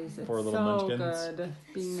guys. It's Four little so munchkins. good.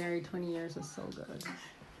 Being married 20 years is so good.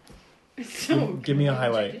 Give me a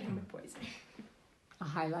highlight. Injected him with poison. A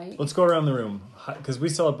highlight. Let's go around the room because we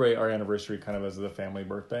celebrate our anniversary kind of as the family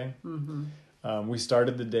birthday. We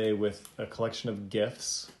started the day with a collection of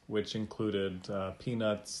gifts, which included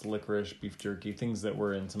peanuts, licorice, beef jerky, things that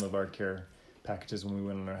were in some of our care packages when we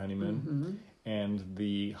went on our honeymoon. And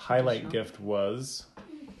the highlight gift was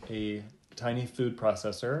a tiny food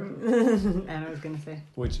processor, Anna was going to say.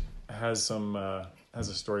 which has some has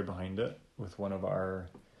a story behind it with one of our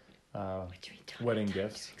wedding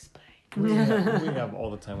gifts. We have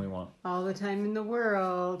all the time we want. All the time in the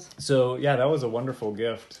world. So yeah, that was a wonderful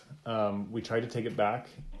gift. We tried to take it back,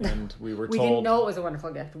 and we were We told didn't know it was a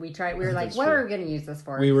wonderful gift. We were like, That's what true. are we going to use this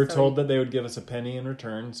for? we were So told that they would give us a penny in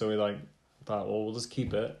return. So we thought, well, we'll just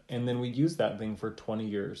keep it, and then we used that thing for 20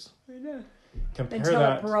 years. Compare until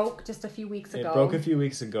that. it broke just a few weeks ago. It broke a few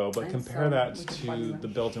weeks ago, but And compare so that we could to find them. the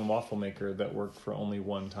Belgian waffle maker that worked for only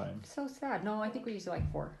one time. So sad. No, I think we used it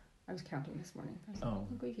like 4. I was counting this morning. I was like, Oh. I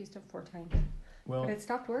think we've used it 4 times. Well, But it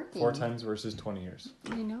stopped working. 4 times versus 20 years.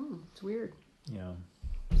 I know. It's weird. Yeah.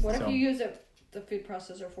 What So- if you use the food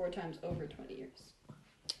processor 4 times over 20 years?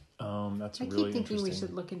 That's I really keep thinking we interesting.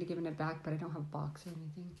 should look into giving it back, but I don't have a box or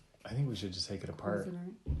anything. I think we should just take it apart Closing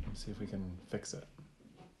it. and see if we can fix it.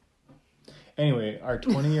 Anyway, our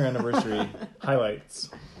 20-year anniversary highlights.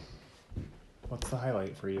 What's the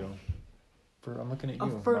highlight for you? I'm looking at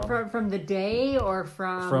you. Mom. From the day or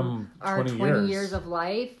from our 20 20 years. years of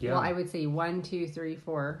life? Yeah. Well, I would say 1, 2, 3,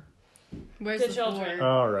 4. Where's The the children. four?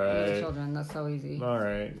 All The right. children. That's so easy. All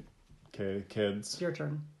right. Okay, kids. It's your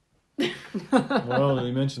turn. Well,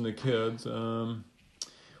 you mentioned the kids.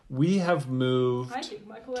 We have moved. I think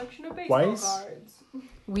my collection of baseball Twice? cards.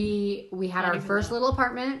 We had our first little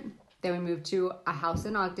apartment. Then we moved to a house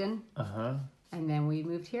in Ogden. Uh-huh. And then we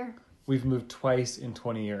moved here. We've moved twice in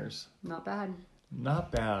 20 years. Not bad.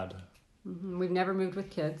 Not bad. We've never moved with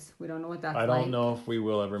kids. We don't know what that's I like. don't know if we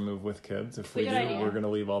will ever move with kids. If we do, Good idea. we're going to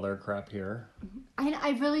leave all their crap here.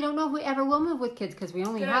 I really don't know if we ever will move with kids because we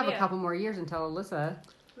only Good have a idea. couple more years until Alyssa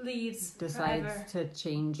Leaves. decides forever. to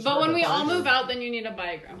change. But when we all Sure. move out, then you need to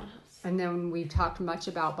buy a grandma house. And then we've talked much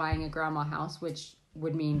about buying a grandma house, which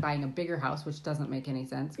would mean buying a bigger house, which doesn't make any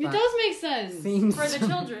sense. It but does make sense. seems For the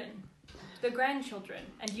children. The grandchildren.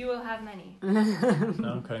 And you will have many.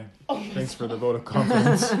 Okay. Thanks for the vote of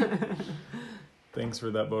confidence. Thanks for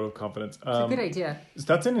that vote of confidence. It's a good idea.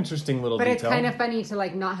 That's an interesting little But detail. it's kind of funny to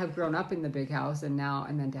like not have grown up in the big house and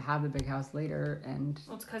then to have the big house later, and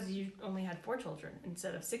Well, it's because you only had 4 children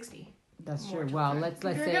instead of 60. that's More true. Well, children.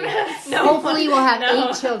 let's You're say gonna have hopefully we'll have No.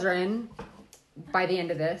 8 children by the end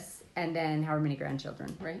of this, and then however many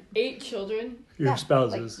grandchildren, right? 8 children. Your Yeah,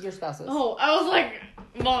 spouses. like your spouses. Oh, I was like,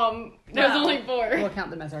 Mom, there's No. only 4. We'll count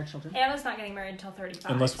them as our children. Anna's not getting married until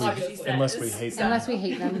 35. Unless we- she says. unless we hate them. Unless we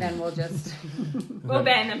hate them, then we'll just We'll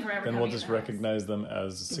ban them forever. Then we'll coming just in the house. recognize them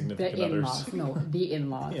as the significant in-laws. others. No, the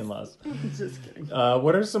in-laws. In-laws. Just kidding.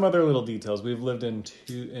 What are some other little details? We've lived in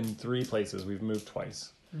 3 places. We've moved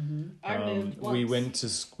twice. I moved once. We went to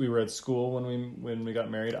we were at school when we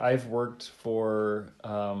got married. I've worked for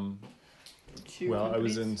 2 I was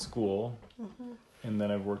companies. in school, and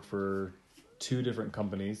then I've worked for 2 different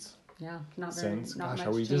companies Yeah, not very. since. Not Gosh, much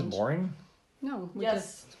are we just change. boring? No,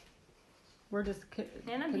 Yes. we're just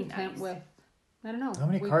Anna, be content nice. with. I don't know. How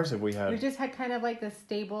many cars have we We had? just had kind of like the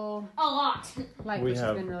stable A lot. life, We which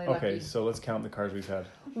have. has been really Okay, lucky. so let's count the cars we've had.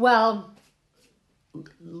 Well,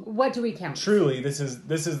 what do we count? Truly, this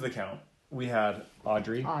is the count. We had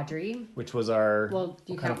Audrey, Audrey. which was our. Well,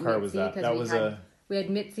 do you what kind count of car was Mitzi? that? 'Cause That we was had- a. We had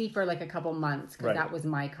Mitzi for like a couple months because Right. that was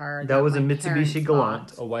my car. That was a my Mitsubishi parents Galant,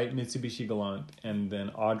 bought. a white Mitsubishi Galant, and then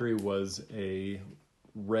Audrey was a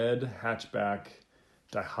red hatchback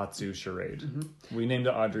Daihatsu Charade. Mm-hmm. We named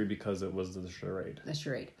it Audrey because it was the Charade. A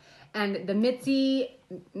charade. And the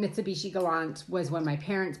Mitsubishi Galant was when my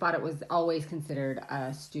parents bought it, was always considered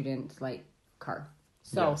a student like car.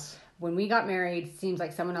 So Yes. when we got married, seems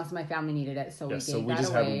like someone else in my family needed it, so Yes, we so gave we that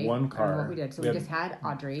just had away. one I don't know car. what we did. So We we had- just had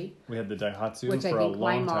Audrey, We had the Daihatsu which I for a think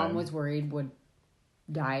my long mom time. was worried would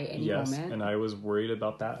die any Yes, moment. and I was worried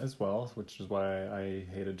about that as well, which is why I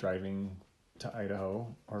hated driving to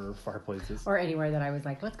Idaho or far places. Or anywhere that I was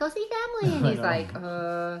like, let's go see family. And I he's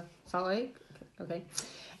know. like, Salt Lake? Okay.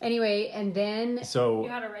 Anyway, and then So You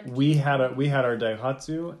had a red we had our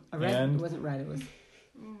Daihatsu, a red, it and wasn't red, it was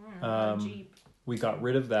Jeep. we got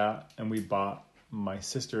rid of that, and we bought my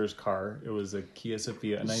sister's car. It was a Kia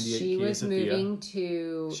Sophia, a '98 she Kia was Sophia. moving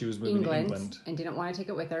to She was moving to England, England. and didn't want to take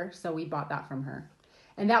it with her, so we bought that from her.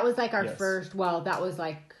 And that was like our Yes. first, well, that was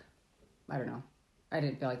like, I don't know. I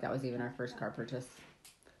didn't feel like that was even our first car purchase.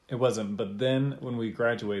 It wasn't, but then when we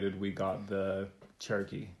graduated, we got the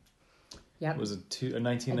Cherokee. Yep. It was a a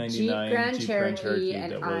 1999 Jeep Grand Cherokee,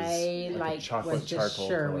 that and was I like a like chocolate was just charcoal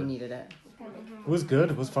sure color. we needed it. It was good.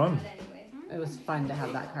 It was fun. It was fun to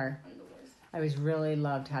have that car. I was really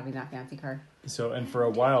loved having that fancy car. So, and for a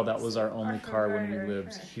while, that was our only car when we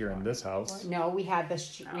lived here in this house. No, we had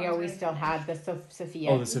the. We always still had the Sophia.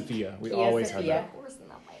 Oh, the Sophia. We Kia always Sophia. had that.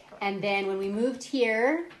 And then when we moved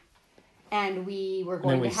here, and we were And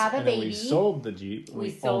then going to have a and then baby, we sold the Jeep. we We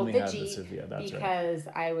sold only the had Jeep the Sophia. That's right. because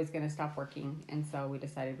I was going to stop working, and so we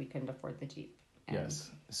decided we couldn't afford the Jeep. And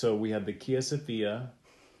Yes. So we had the Kia Sophia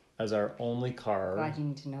as our only car Glad you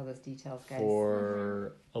need to know those details, guys.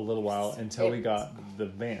 for a little while until we It- got the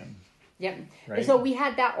van. Yep. Right? So we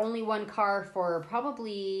had that only one car for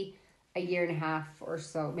probably a year and a half or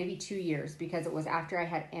so, maybe 2 years, because it was after I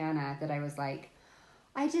had Anna that I was like,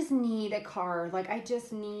 I just need a car. Like, I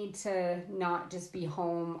just need to not just be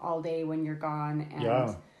home all day when you're gone. And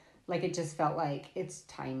Yeah. like, it just felt like it's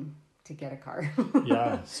time to get a car.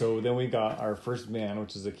 Yeah. So then we got our first van,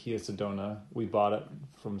 which is a Kia Sedona. We bought it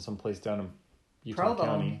from some place down in Utah Provo.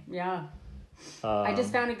 County. Yeah. I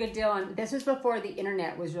just found a good deal on, this was before the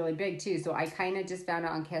internet was really big too. So I kind of just found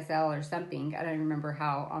it on KSL or something. I don't remember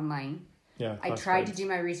how, online. Yeah. I tried to classifieds. do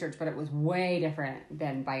my research, but it was way different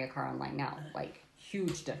than buying a car online now. Like,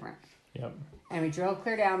 huge different. Yep. And we drove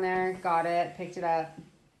clear down there, got it, picked it up.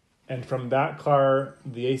 And from that car,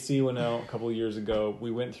 the AC went out a couple of years ago. We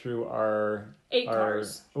went through our 8 our.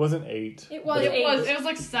 cars. It wasn't 8. It was but 8. It was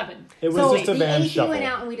like 7. It was So just a the van AC shuffle. went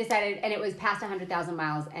out and we decided, and it was past 100,000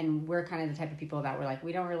 miles, and we're kind of the type of people that were like,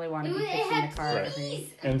 we don't really want to be It fixing had the car. Right.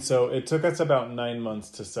 every- And so it took us about 9 months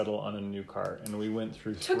to settle on a new car, and we went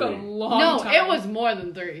through Took 3. a long No, time. it was more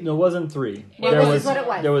than 3. No, it wasn't 3. Well, there this was is what it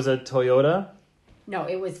was. There was a Toyota. No,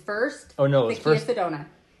 it was first Oh no, it the was Kia first. Sedona,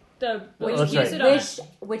 The Oh, that's Kia right. Sedona.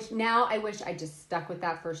 which now I wish I just stuck with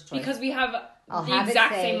that first choice. Because we have I'll the have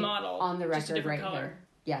exact it say same model on the just a record different right color. here.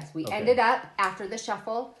 Yes, we Okay. ended up after the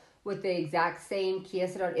shuffle with the exact same Kia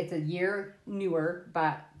Sedona. It's a year newer,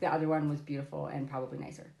 but the other one was beautiful and probably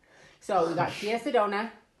nicer. So we got Kia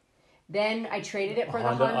Sedona. Then I traded it for the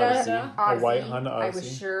Honda Honda Odyssey. Odyssey. A white Honda I was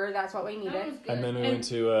Odyssey. sure that's what we That needed. was good. And then we went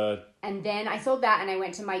to And then I sold that and I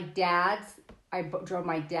went to my dad's. I drove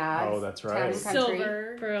my dad's Oh, that's Town right. and Country.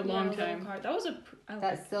 Silver For a long little time. car. That was a I like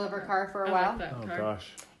That silver car. car for a I while. like that oh car.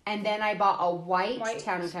 gosh, And then I bought a white White.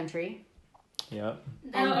 Town and Country. yeah,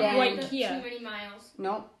 And a then- white Too Kia. many miles.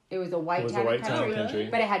 Nope, it was a white it was Town a white and Town Country. and Country.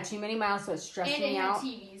 But it had too many miles, so it stressed And it me had out.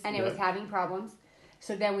 TVs. And it Yeah. was having problems.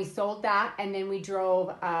 So then we sold that, and then we drove.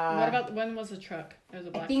 What about when was the truck? It was a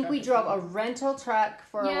I black think truck we or drove a something. rental truck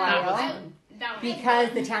for a Yeah, while that was because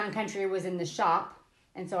fun. the Town and Country was in the shop,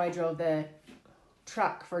 and so I drove the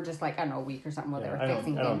truck for just like I don't know a week or something while they Yeah, were I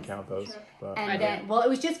fixing don't things. count those. But And I then, well, it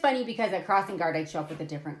was just funny because at Crossing Guard I'd show up with a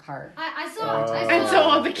different car. I saw. And so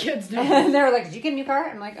all the kids do. And they were like, "Did you get a new car?"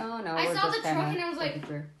 I'm like, "Oh no." I we're saw just the truck kinda and I was like- looking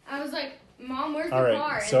through." I was like, Mom, where's all the right,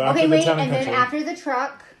 car? so And after Okay, the wait, Town and and then Country, after the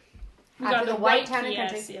truck, We after got the the white white Town and Kia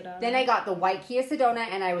Country, Sedona. then I got the white Kia Sedona,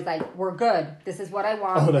 and I was like, "We're good. This is what I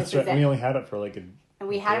want." oh, This that's is right. it." We only had it for like a. And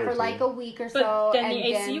we had it day for or like two. a week or But so. then and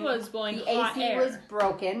the AC was blowing the hot AC air. was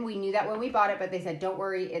broken. We knew that when we bought it, but they said, "Don't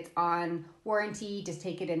worry, it's on warranty. Just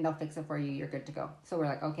take it in. They'll fix it for you. You're good to go." So we're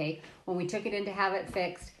like, okay. When we took it in to have it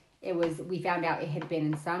fixed, we found out it had been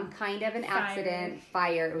in some kind of an accident,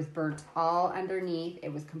 fire. It was burnt all underneath.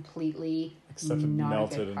 It was completely Except it not a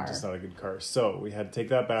melted good and car. just not a good car. So we had to take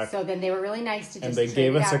that back. So then they were really nice to just and they trade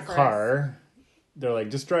gave it us a out for car. They're like,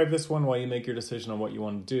 just drive this one while you make your decision on what you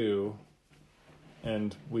want to do.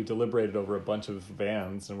 And we deliberated over a bunch of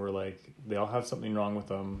vans, and we're like, they all have something wrong with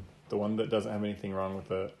them. The one that doesn't have anything wrong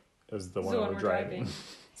with it is the one we're driving.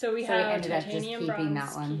 So we So we have ended up just titanium keeping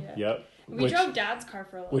bronze that one. Kia. Yep. We drove Dad's car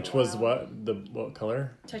for a little Which was while. what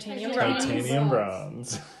color? Titanium Titanium bronze. Titanium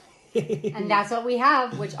bronze. And that's what we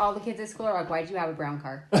have, which all the kids at school are like, "Why'd you have a brown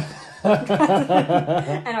car?"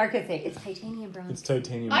 And our kids say, "It's titanium bronze." It's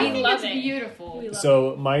titanium I bronze. think love it's it. beautiful. We love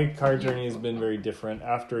So my car journey has been very different.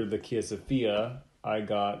 After the Kia Sophia, I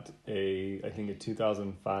got I think a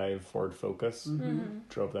 2005 Ford Focus.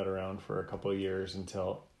 Drove that around for a couple of years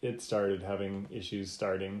until it started having issues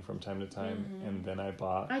starting from time to time. And then I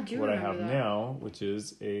bought I do what I remember have that. now, which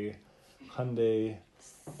is a Hyundai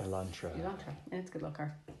Elantra. Elantra. And it's a good little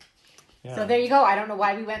car. Yeah. So there you go. I don't know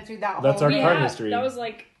why we went through that That's whole. our car Yeah, history. That was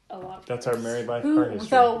like a lot. That's our married by car history.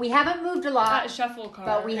 So we haven't moved a lot, Shuffle car.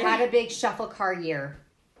 but we had a big shuffle car year.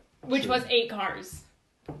 which was 8 cars.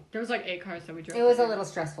 There was like 8 cars that we drove. It was a little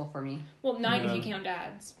stressful for me, Well, 9 if Yeah. you count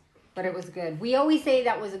Dad's. but it was good. We always say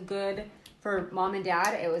that was a good for mom and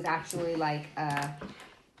dad. It was actually like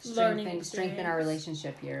Learning strengthen our experience.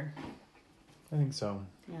 relationship year. I think so.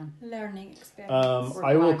 Learning experience. We're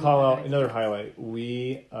I will glad we call had out that another experience.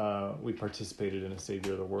 highlight. We participated in a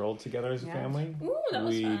Savior of the World together as a Yeah. family. Ooh, that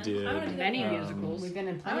was we fun. did, I wanna do that many again. musicals. We've been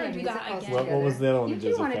in I plenty wanna of do that musicals again. together. What was the other one You we do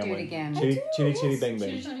did as a want to do family? it again. Chitty Chitty Bang Bang.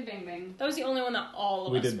 Chitty Chitty Bang Bang. That was the only one that all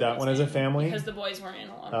of We us did were that one as a in, family. because the boys weren't in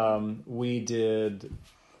a lot of them. We did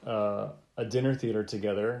a dinner theater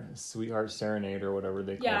together, Sweetheart Serenade or whatever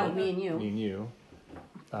they call Yeah. it. Me and you. Me and you.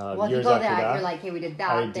 Well, if you Years go after that, that, you're like, hey, we did that.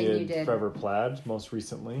 I then did you did. Forever Plaid most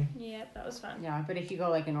recently. Yeah, that was fun. Yeah, but if you go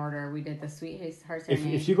like in order, we did the Sweet Heart If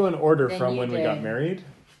Serenade. you go in order Then from you when we got did. married,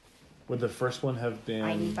 would the first one have I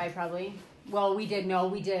been need by probably. Well, we did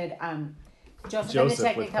Joseph and the Joseph with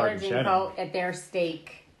Technicolor Clark and Shannon. Dreamcoat at their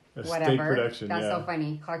steak, a whatever. state production? That's yeah. so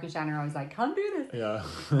funny. Clark and Shannon are always like, come do this.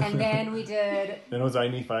 Yeah. And then we did then it was I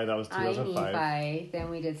Nephi. That was I 2005. Nephi. Then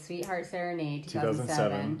we did Sweetheart Serenade 2007.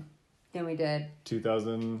 2007. Then we did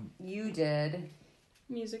 2010. You did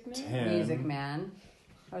Music Man. Music Man.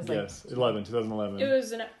 I was Yes, like 2011. It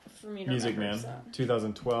was for me to Music remember, Man. so.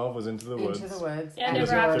 2012 was Into the Woods. Into the Woods. And Yours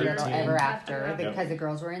Ever After. were Ever After. Ever After. Because the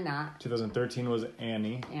girls were in that. 2013 was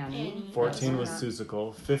Annie. Annie. 14 That was in that.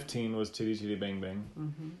 Seussical. 15 was Chitty Chitty Bang Bang.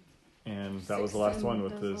 Mm-hmm. And that was the last one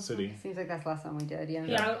with the city. Seems like that's the last one we did. Yeah.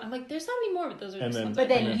 Yeah, I'm like, there's gotta be more, but those are And just then- ones But I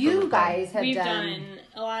then And you Forever Plaid. guys have We've done. done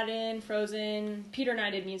Aladdin, Frozen. Peter and I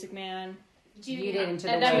did Music Man. You did Into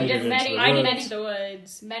the And then we Woods. did many. Into I the did Woods. Into the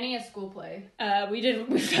Woods. Many a school play.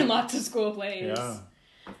 We've done lots of school plays. Yeah.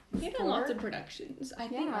 We've done lots of productions. I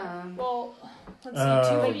think. Yeah. Well, let's Oh,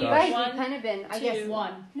 see. But Two. you guys, One. you've kind of been, I two. guess,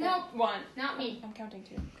 One. No, One. not me. I'm counting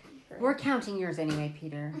two. we're counting yours anyway,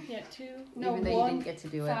 Peter. Yeah, two. No, Even though you one. didn't get to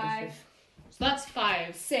do it this year. 5. So that's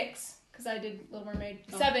 5. 6. Because I did Little Mermaid.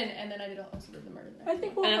 Oh. 7, and then I also did The Murder. I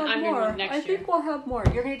think we'll And have I'm gonna more. do next I year. think we'll have more.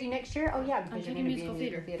 You're going to do next year? Oh, yeah, because I'm you're taking going to be musical in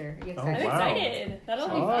musical theater. Are you Oh, I'm excited? wow. excited. That'll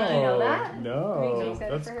be Oh, fun. You know that? Are you no.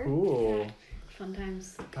 excited That's for her? cool. Fun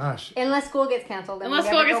times. Gosh. Unless school gets canceled. then we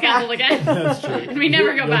Unless never school gets go back. canceled again. That's true. And we never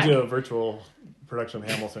go You'll back. do a virtual production of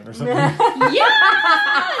Hamilton or something.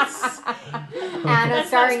 Yes! Anna, That's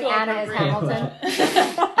starring not Anna as school Hamilton.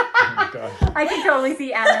 Oh my gosh. I can totally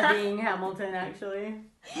see Anna being Hamilton, actually.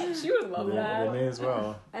 She would love They that. may as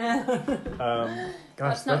well. Gosh,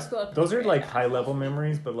 That's not school those are like appropriate. high level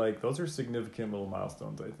memories, but like those are significant little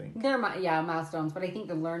milestones, I think. They're milestones, but I think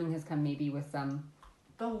the learning has come maybe with some.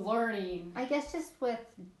 The learning. I guess just with,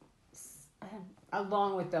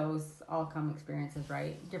 along with those, all come experiences,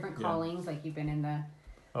 right? Different Yeah. callings, like you've been in the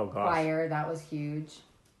Oh gosh. choir, that was huge.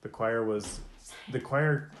 The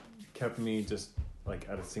choir kept me just like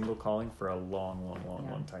at a single calling for a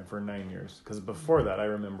long time, for 9 years. Because before that, I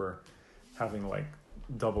remember having like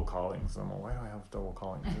double callings. I'm like, why do I have double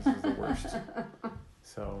callings? This is the worst.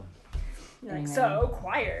 So You're like, Amen. so,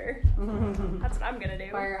 choir. That's what I'm going to do.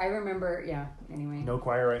 Choir, I remember, anyway. no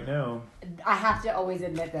choir right now. I have to always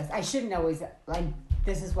admit this. I shouldn't always,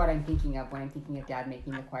 this is what I'm thinking of when I'm thinking of Dad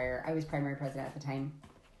making the choir. I was primary president at the time,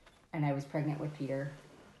 and I was pregnant with Peter,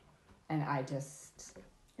 and I just,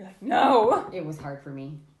 You're like, no. it was hard for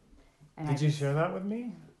me. And Did you share that with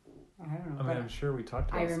me? I don't know. I mean, but I'm sure we talked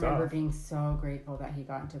about I remember stuff. being so grateful that he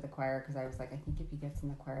got into the choir because I was like, I think if he gets in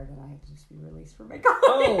the choir, then I have to just be released from my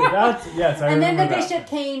calling. Oh, that's yes. I And then remember the that. bishop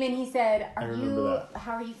came and he said, I remember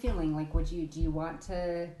how are you feeling? Like, do you want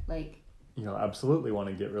to, like, You know, absolutely want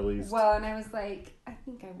to get released. well, and I was like, I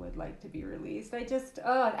think I would like to be released. I just,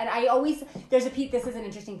 and I always, this is an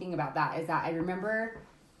interesting thing about that, is that I remember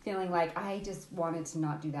feeling like I just wanted to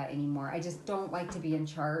not do that anymore. I just don't like to be in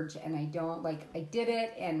charge, and I did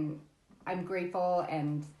it, and I'm grateful,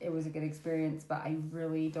 and it was a good experience, but I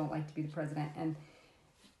really don't like to be the president, and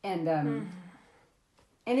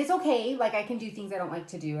it's okay, like, I can do things I don't like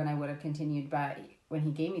to do, and I would have continued, but when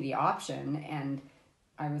he gave me the option, and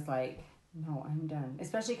I was like, no, I'm done.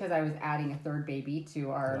 Especially because I was adding a third baby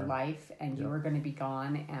to our life, and you were going to be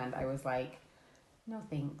gone, and I was like, no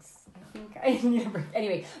thanks. I think I never.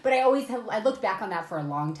 Anyway, but I looked back on that for a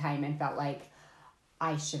long time and felt like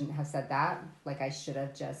I shouldn't have said that. Like I should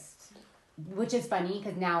have just, which is funny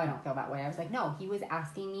because now I don't feel that way. I was like, no, he was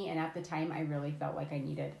asking me, and at the time I really felt like I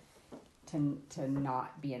needed to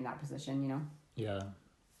not be in that position, you know. Yeah,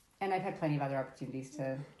 And I've had plenty of other opportunities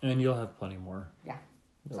to. and you'll have plenty more. Yeah.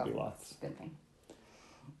 There'll So, be lots. It's been fine.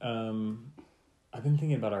 I've been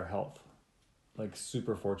thinking about our health. Like,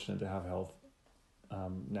 super fortunate to have health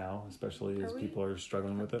now, especially as people are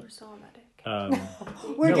struggling with it. We're so dramatic.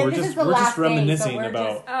 This is the we're last just reminiscing day, so we're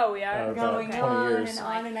about just Oh, yeah. about going 20 on years. and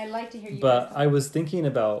on, and I'd like to hear you. But guys I was thinking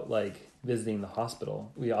about like visiting the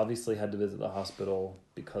hospital. We obviously had to visit the hospital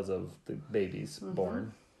because of the babies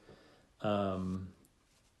born.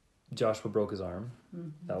 Joshua broke his arm.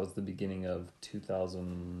 That was the beginning of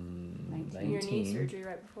 2019. Your knee surgery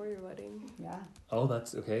right before your wedding. Yeah. Oh,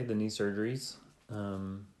 that's okay. The knee surgeries.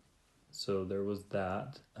 So there was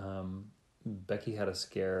that. Becky had a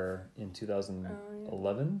scare in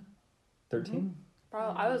 2011, 13.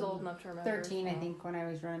 Probably, I was old enough to remember. 13, I think, when I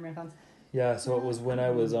was running marathons. Yeah, so it was when I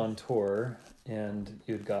was on tour and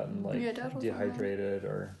you'd gotten like Yeah, Dad was dehydrated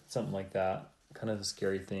or something like that. Kind of a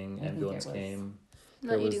scary thing. I think Ambulance it was. came. Not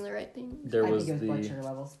There was- eating the right things. There I was think it was blood the sugar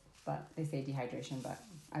levels, but they say dehydration, but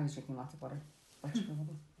I was drinking lots of water. Blood sugar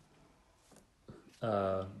levels.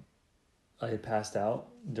 I had passed out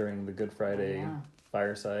during the Good Friday Yeah,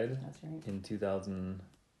 fireside that's right. in 2000.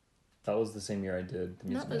 That was the same year I did the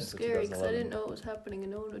music Not as so scary because I 2011. didn't know what was happening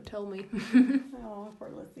and no one would tell me. Oh, poor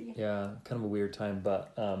Lizzie. Yeah, kind of a weird time,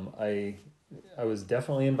 but I was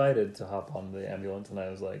definitely invited to hop on the ambulance, and I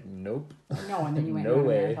was like, nope. No, and then you went No and ran a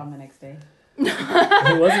way. marathon the next day.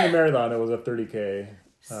 It wasn't a marathon; it was a 30K.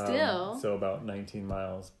 Still. So about 19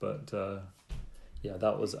 miles, but yeah,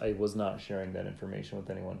 I was not sharing that information with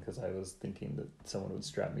anyone because I was thinking that someone would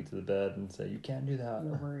strap me to the bed and say, "You can't do that."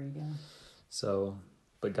 You're worried, yeah. So,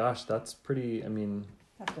 but gosh, that's pretty. I mean,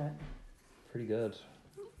 That's good. pretty good.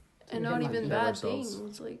 And We not did even lucky to have bad ourselves.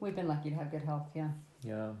 things. Like, We've been lucky to have good health, yeah.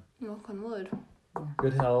 Yeah, knock on wood.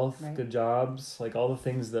 good health, Right. good jobs, like all the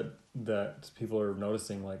things that people are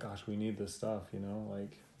noticing. Like, gosh, we need this stuff. You know,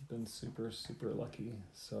 like been super, super lucky.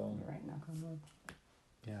 So You're right, knock on wood.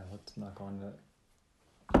 yeah, let's knock on it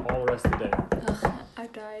all the rest of the day.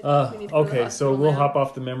 I've died. We need to go to the Okay, so hospital we'll now. hop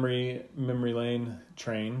off the memory lane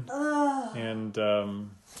train, and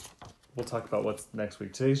we'll talk about what's next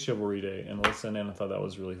week. Today's Chivalry Day, and Alyssa and Anna thought that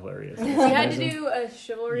was really hilarious. We had to do a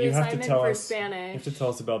chivalry You have to assignment tell for us- You Spanish. have to tell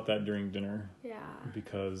us about that during dinner Yeah.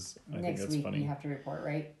 because I think Next that's week funny. you have to report,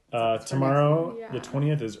 right? Tomorrow, Yeah. the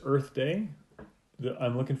 20th is Earth Day.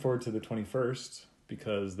 I'm looking forward to the 21st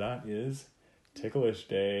because that is Ticklish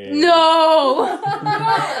Day. No!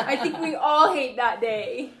 I think we all hate that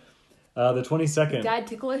day. The 22nd. Dad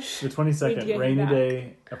ticklish. The We 22nd, get him Rainy back.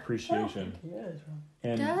 Day Appreciation.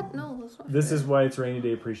 And Dad? No, that's not this fair. is why it's Rainy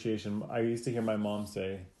Day Appreciation. I used to hear my mom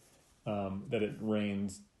say that it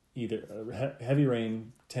rains either heavy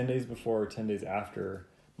rain 10 days before or 10 days after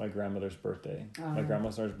my grandmother's birthday. My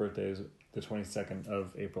grandmother's birthday is the 22nd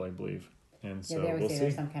of April, I believe. And so Yeah, they always we'll say see.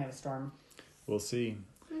 there's some kind of a storm. We'll see.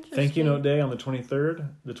 Thank you note day on the 23rd,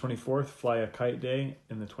 the 24th, fly a kite day,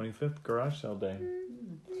 and the 25th, garage sale day.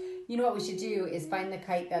 You know what we should do is find the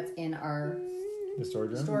kite that's in our The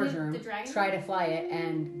storage room? storage The room, dragon? try to fly it,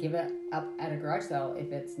 and give it up at a garage sale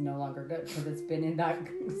if it's no longer good because it's been in that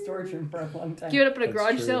storage room for a long time. Give it up at a That's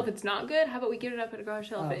garage true. sale if it's not good. How about we give it up at a garage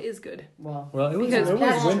sale Oh. if it is good? Well, Well, it was Because windy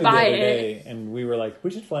that's the other buy it. day, and we were like,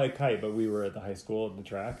 we should fly a kite, but we were at the high school at the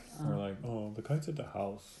track. And we're like, oh, the kite's at the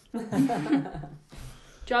house.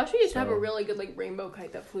 Joshua used to have So- a really good like rainbow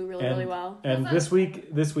kite that flew really well. And this week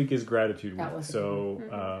is gratitude That week. was a So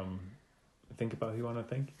good think about who you want to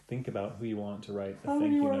thank. Think about who you want to write a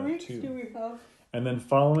thank you note to. we have? And then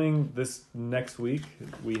following this next week,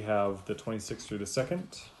 we have the 26th through the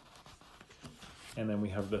 2nd. And then we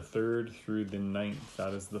have the 3rd through the 9th.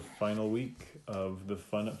 That is the final week of the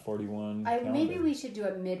Fun at 41 Maybe calendar. we should do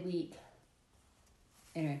a midweek.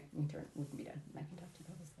 Anyway, we can be done. I can talk to you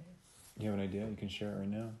about this later. You have an idea? You can share it right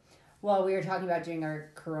now. Well, we were talking about doing our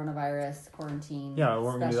coronavirus quarantine. Yeah,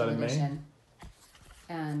 weren't we gonna do special that in May? edition.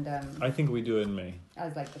 And I think we do it in May.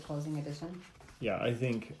 as like the closing edition, Yeah, I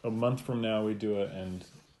think a month from now we do it, and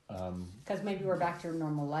because maybe we're back to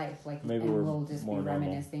normal life. Like, Maybe and we're we'll just be more normal.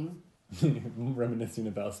 reminiscing. reminiscing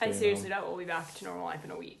about I staying seriously home. doubt we'll be back to normal life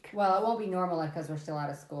in a week. Well, it won't be normal life because we're still out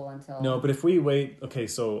of school until No, but if we wait, okay,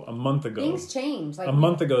 so a month ago, things change. Like a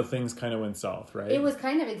month ago, things kind of went south, right? it was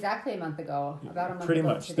kind of exactly a month ago. About a month pretty ago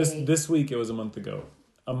much. today. This week it was a month ago.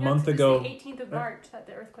 A Yeah, month it's ago, the 18th of March that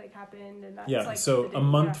the earthquake happened, and that's yeah. like So the day- a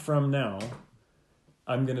month yeah. from now,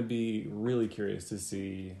 I'm gonna be really curious to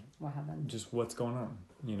see What happened? just what's going on.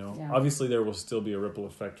 You know, Yeah. obviously there will still be a ripple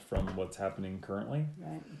effect from what's happening currently.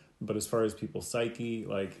 Right. But as far as people's psyche,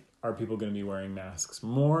 like, are people going to be wearing masks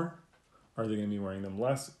more? Are they going to be wearing them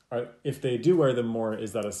less? If they do wear them more,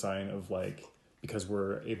 is that a sign of, like, because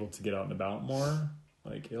we're able to get out and about more?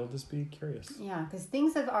 Like, it'll just be curious. Yeah, because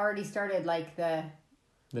things have already started. Like the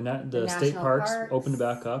The The state national parks parks. opened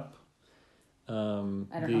back up. I don't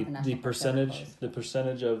know if the The national parks ever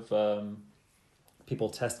percentage closed. of people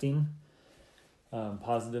testing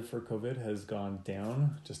positive for COVID has gone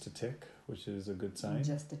down just a tick, which is a good sign.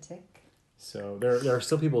 just a tick. So there are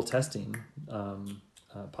still people testing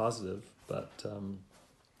positive, but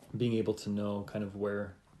being able to know kind of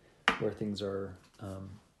where things are,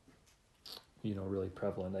 really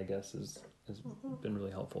prevalent, I guess, has been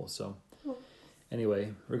really helpful. So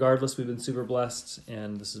anyway, regardless, we've been super blessed,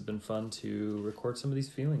 and this has been fun to record some of these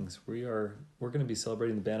feelings. We're going to be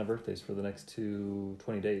celebrating the Band of Birthdays for the next 20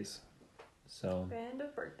 days. So Band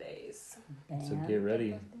of birthdays. get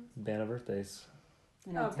ready, Band of Birthdays.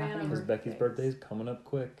 I know Oh, it's Band of happening. Because Becky's birthday's coming up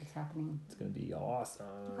quick. It's happening. It's gonna be awesome.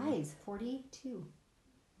 Guys, 42.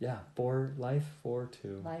 Yeah, life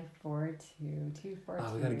 4-2. Life 4-2. 2-4-2.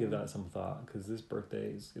 Oh, we gotta give that some thought because this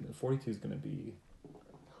birthday 42 is gonna be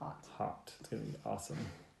hot. It's gonna be awesome.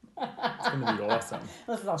 It's gonna be awesome.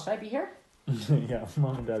 This is all. Should I be here? Yeah,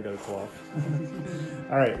 mom and dad got a call.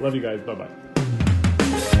 All right, love you guys. Bye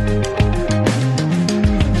bye.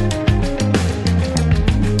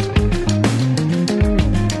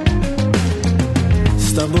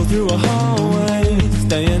 Stumble through a hallway,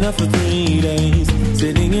 staying up for 3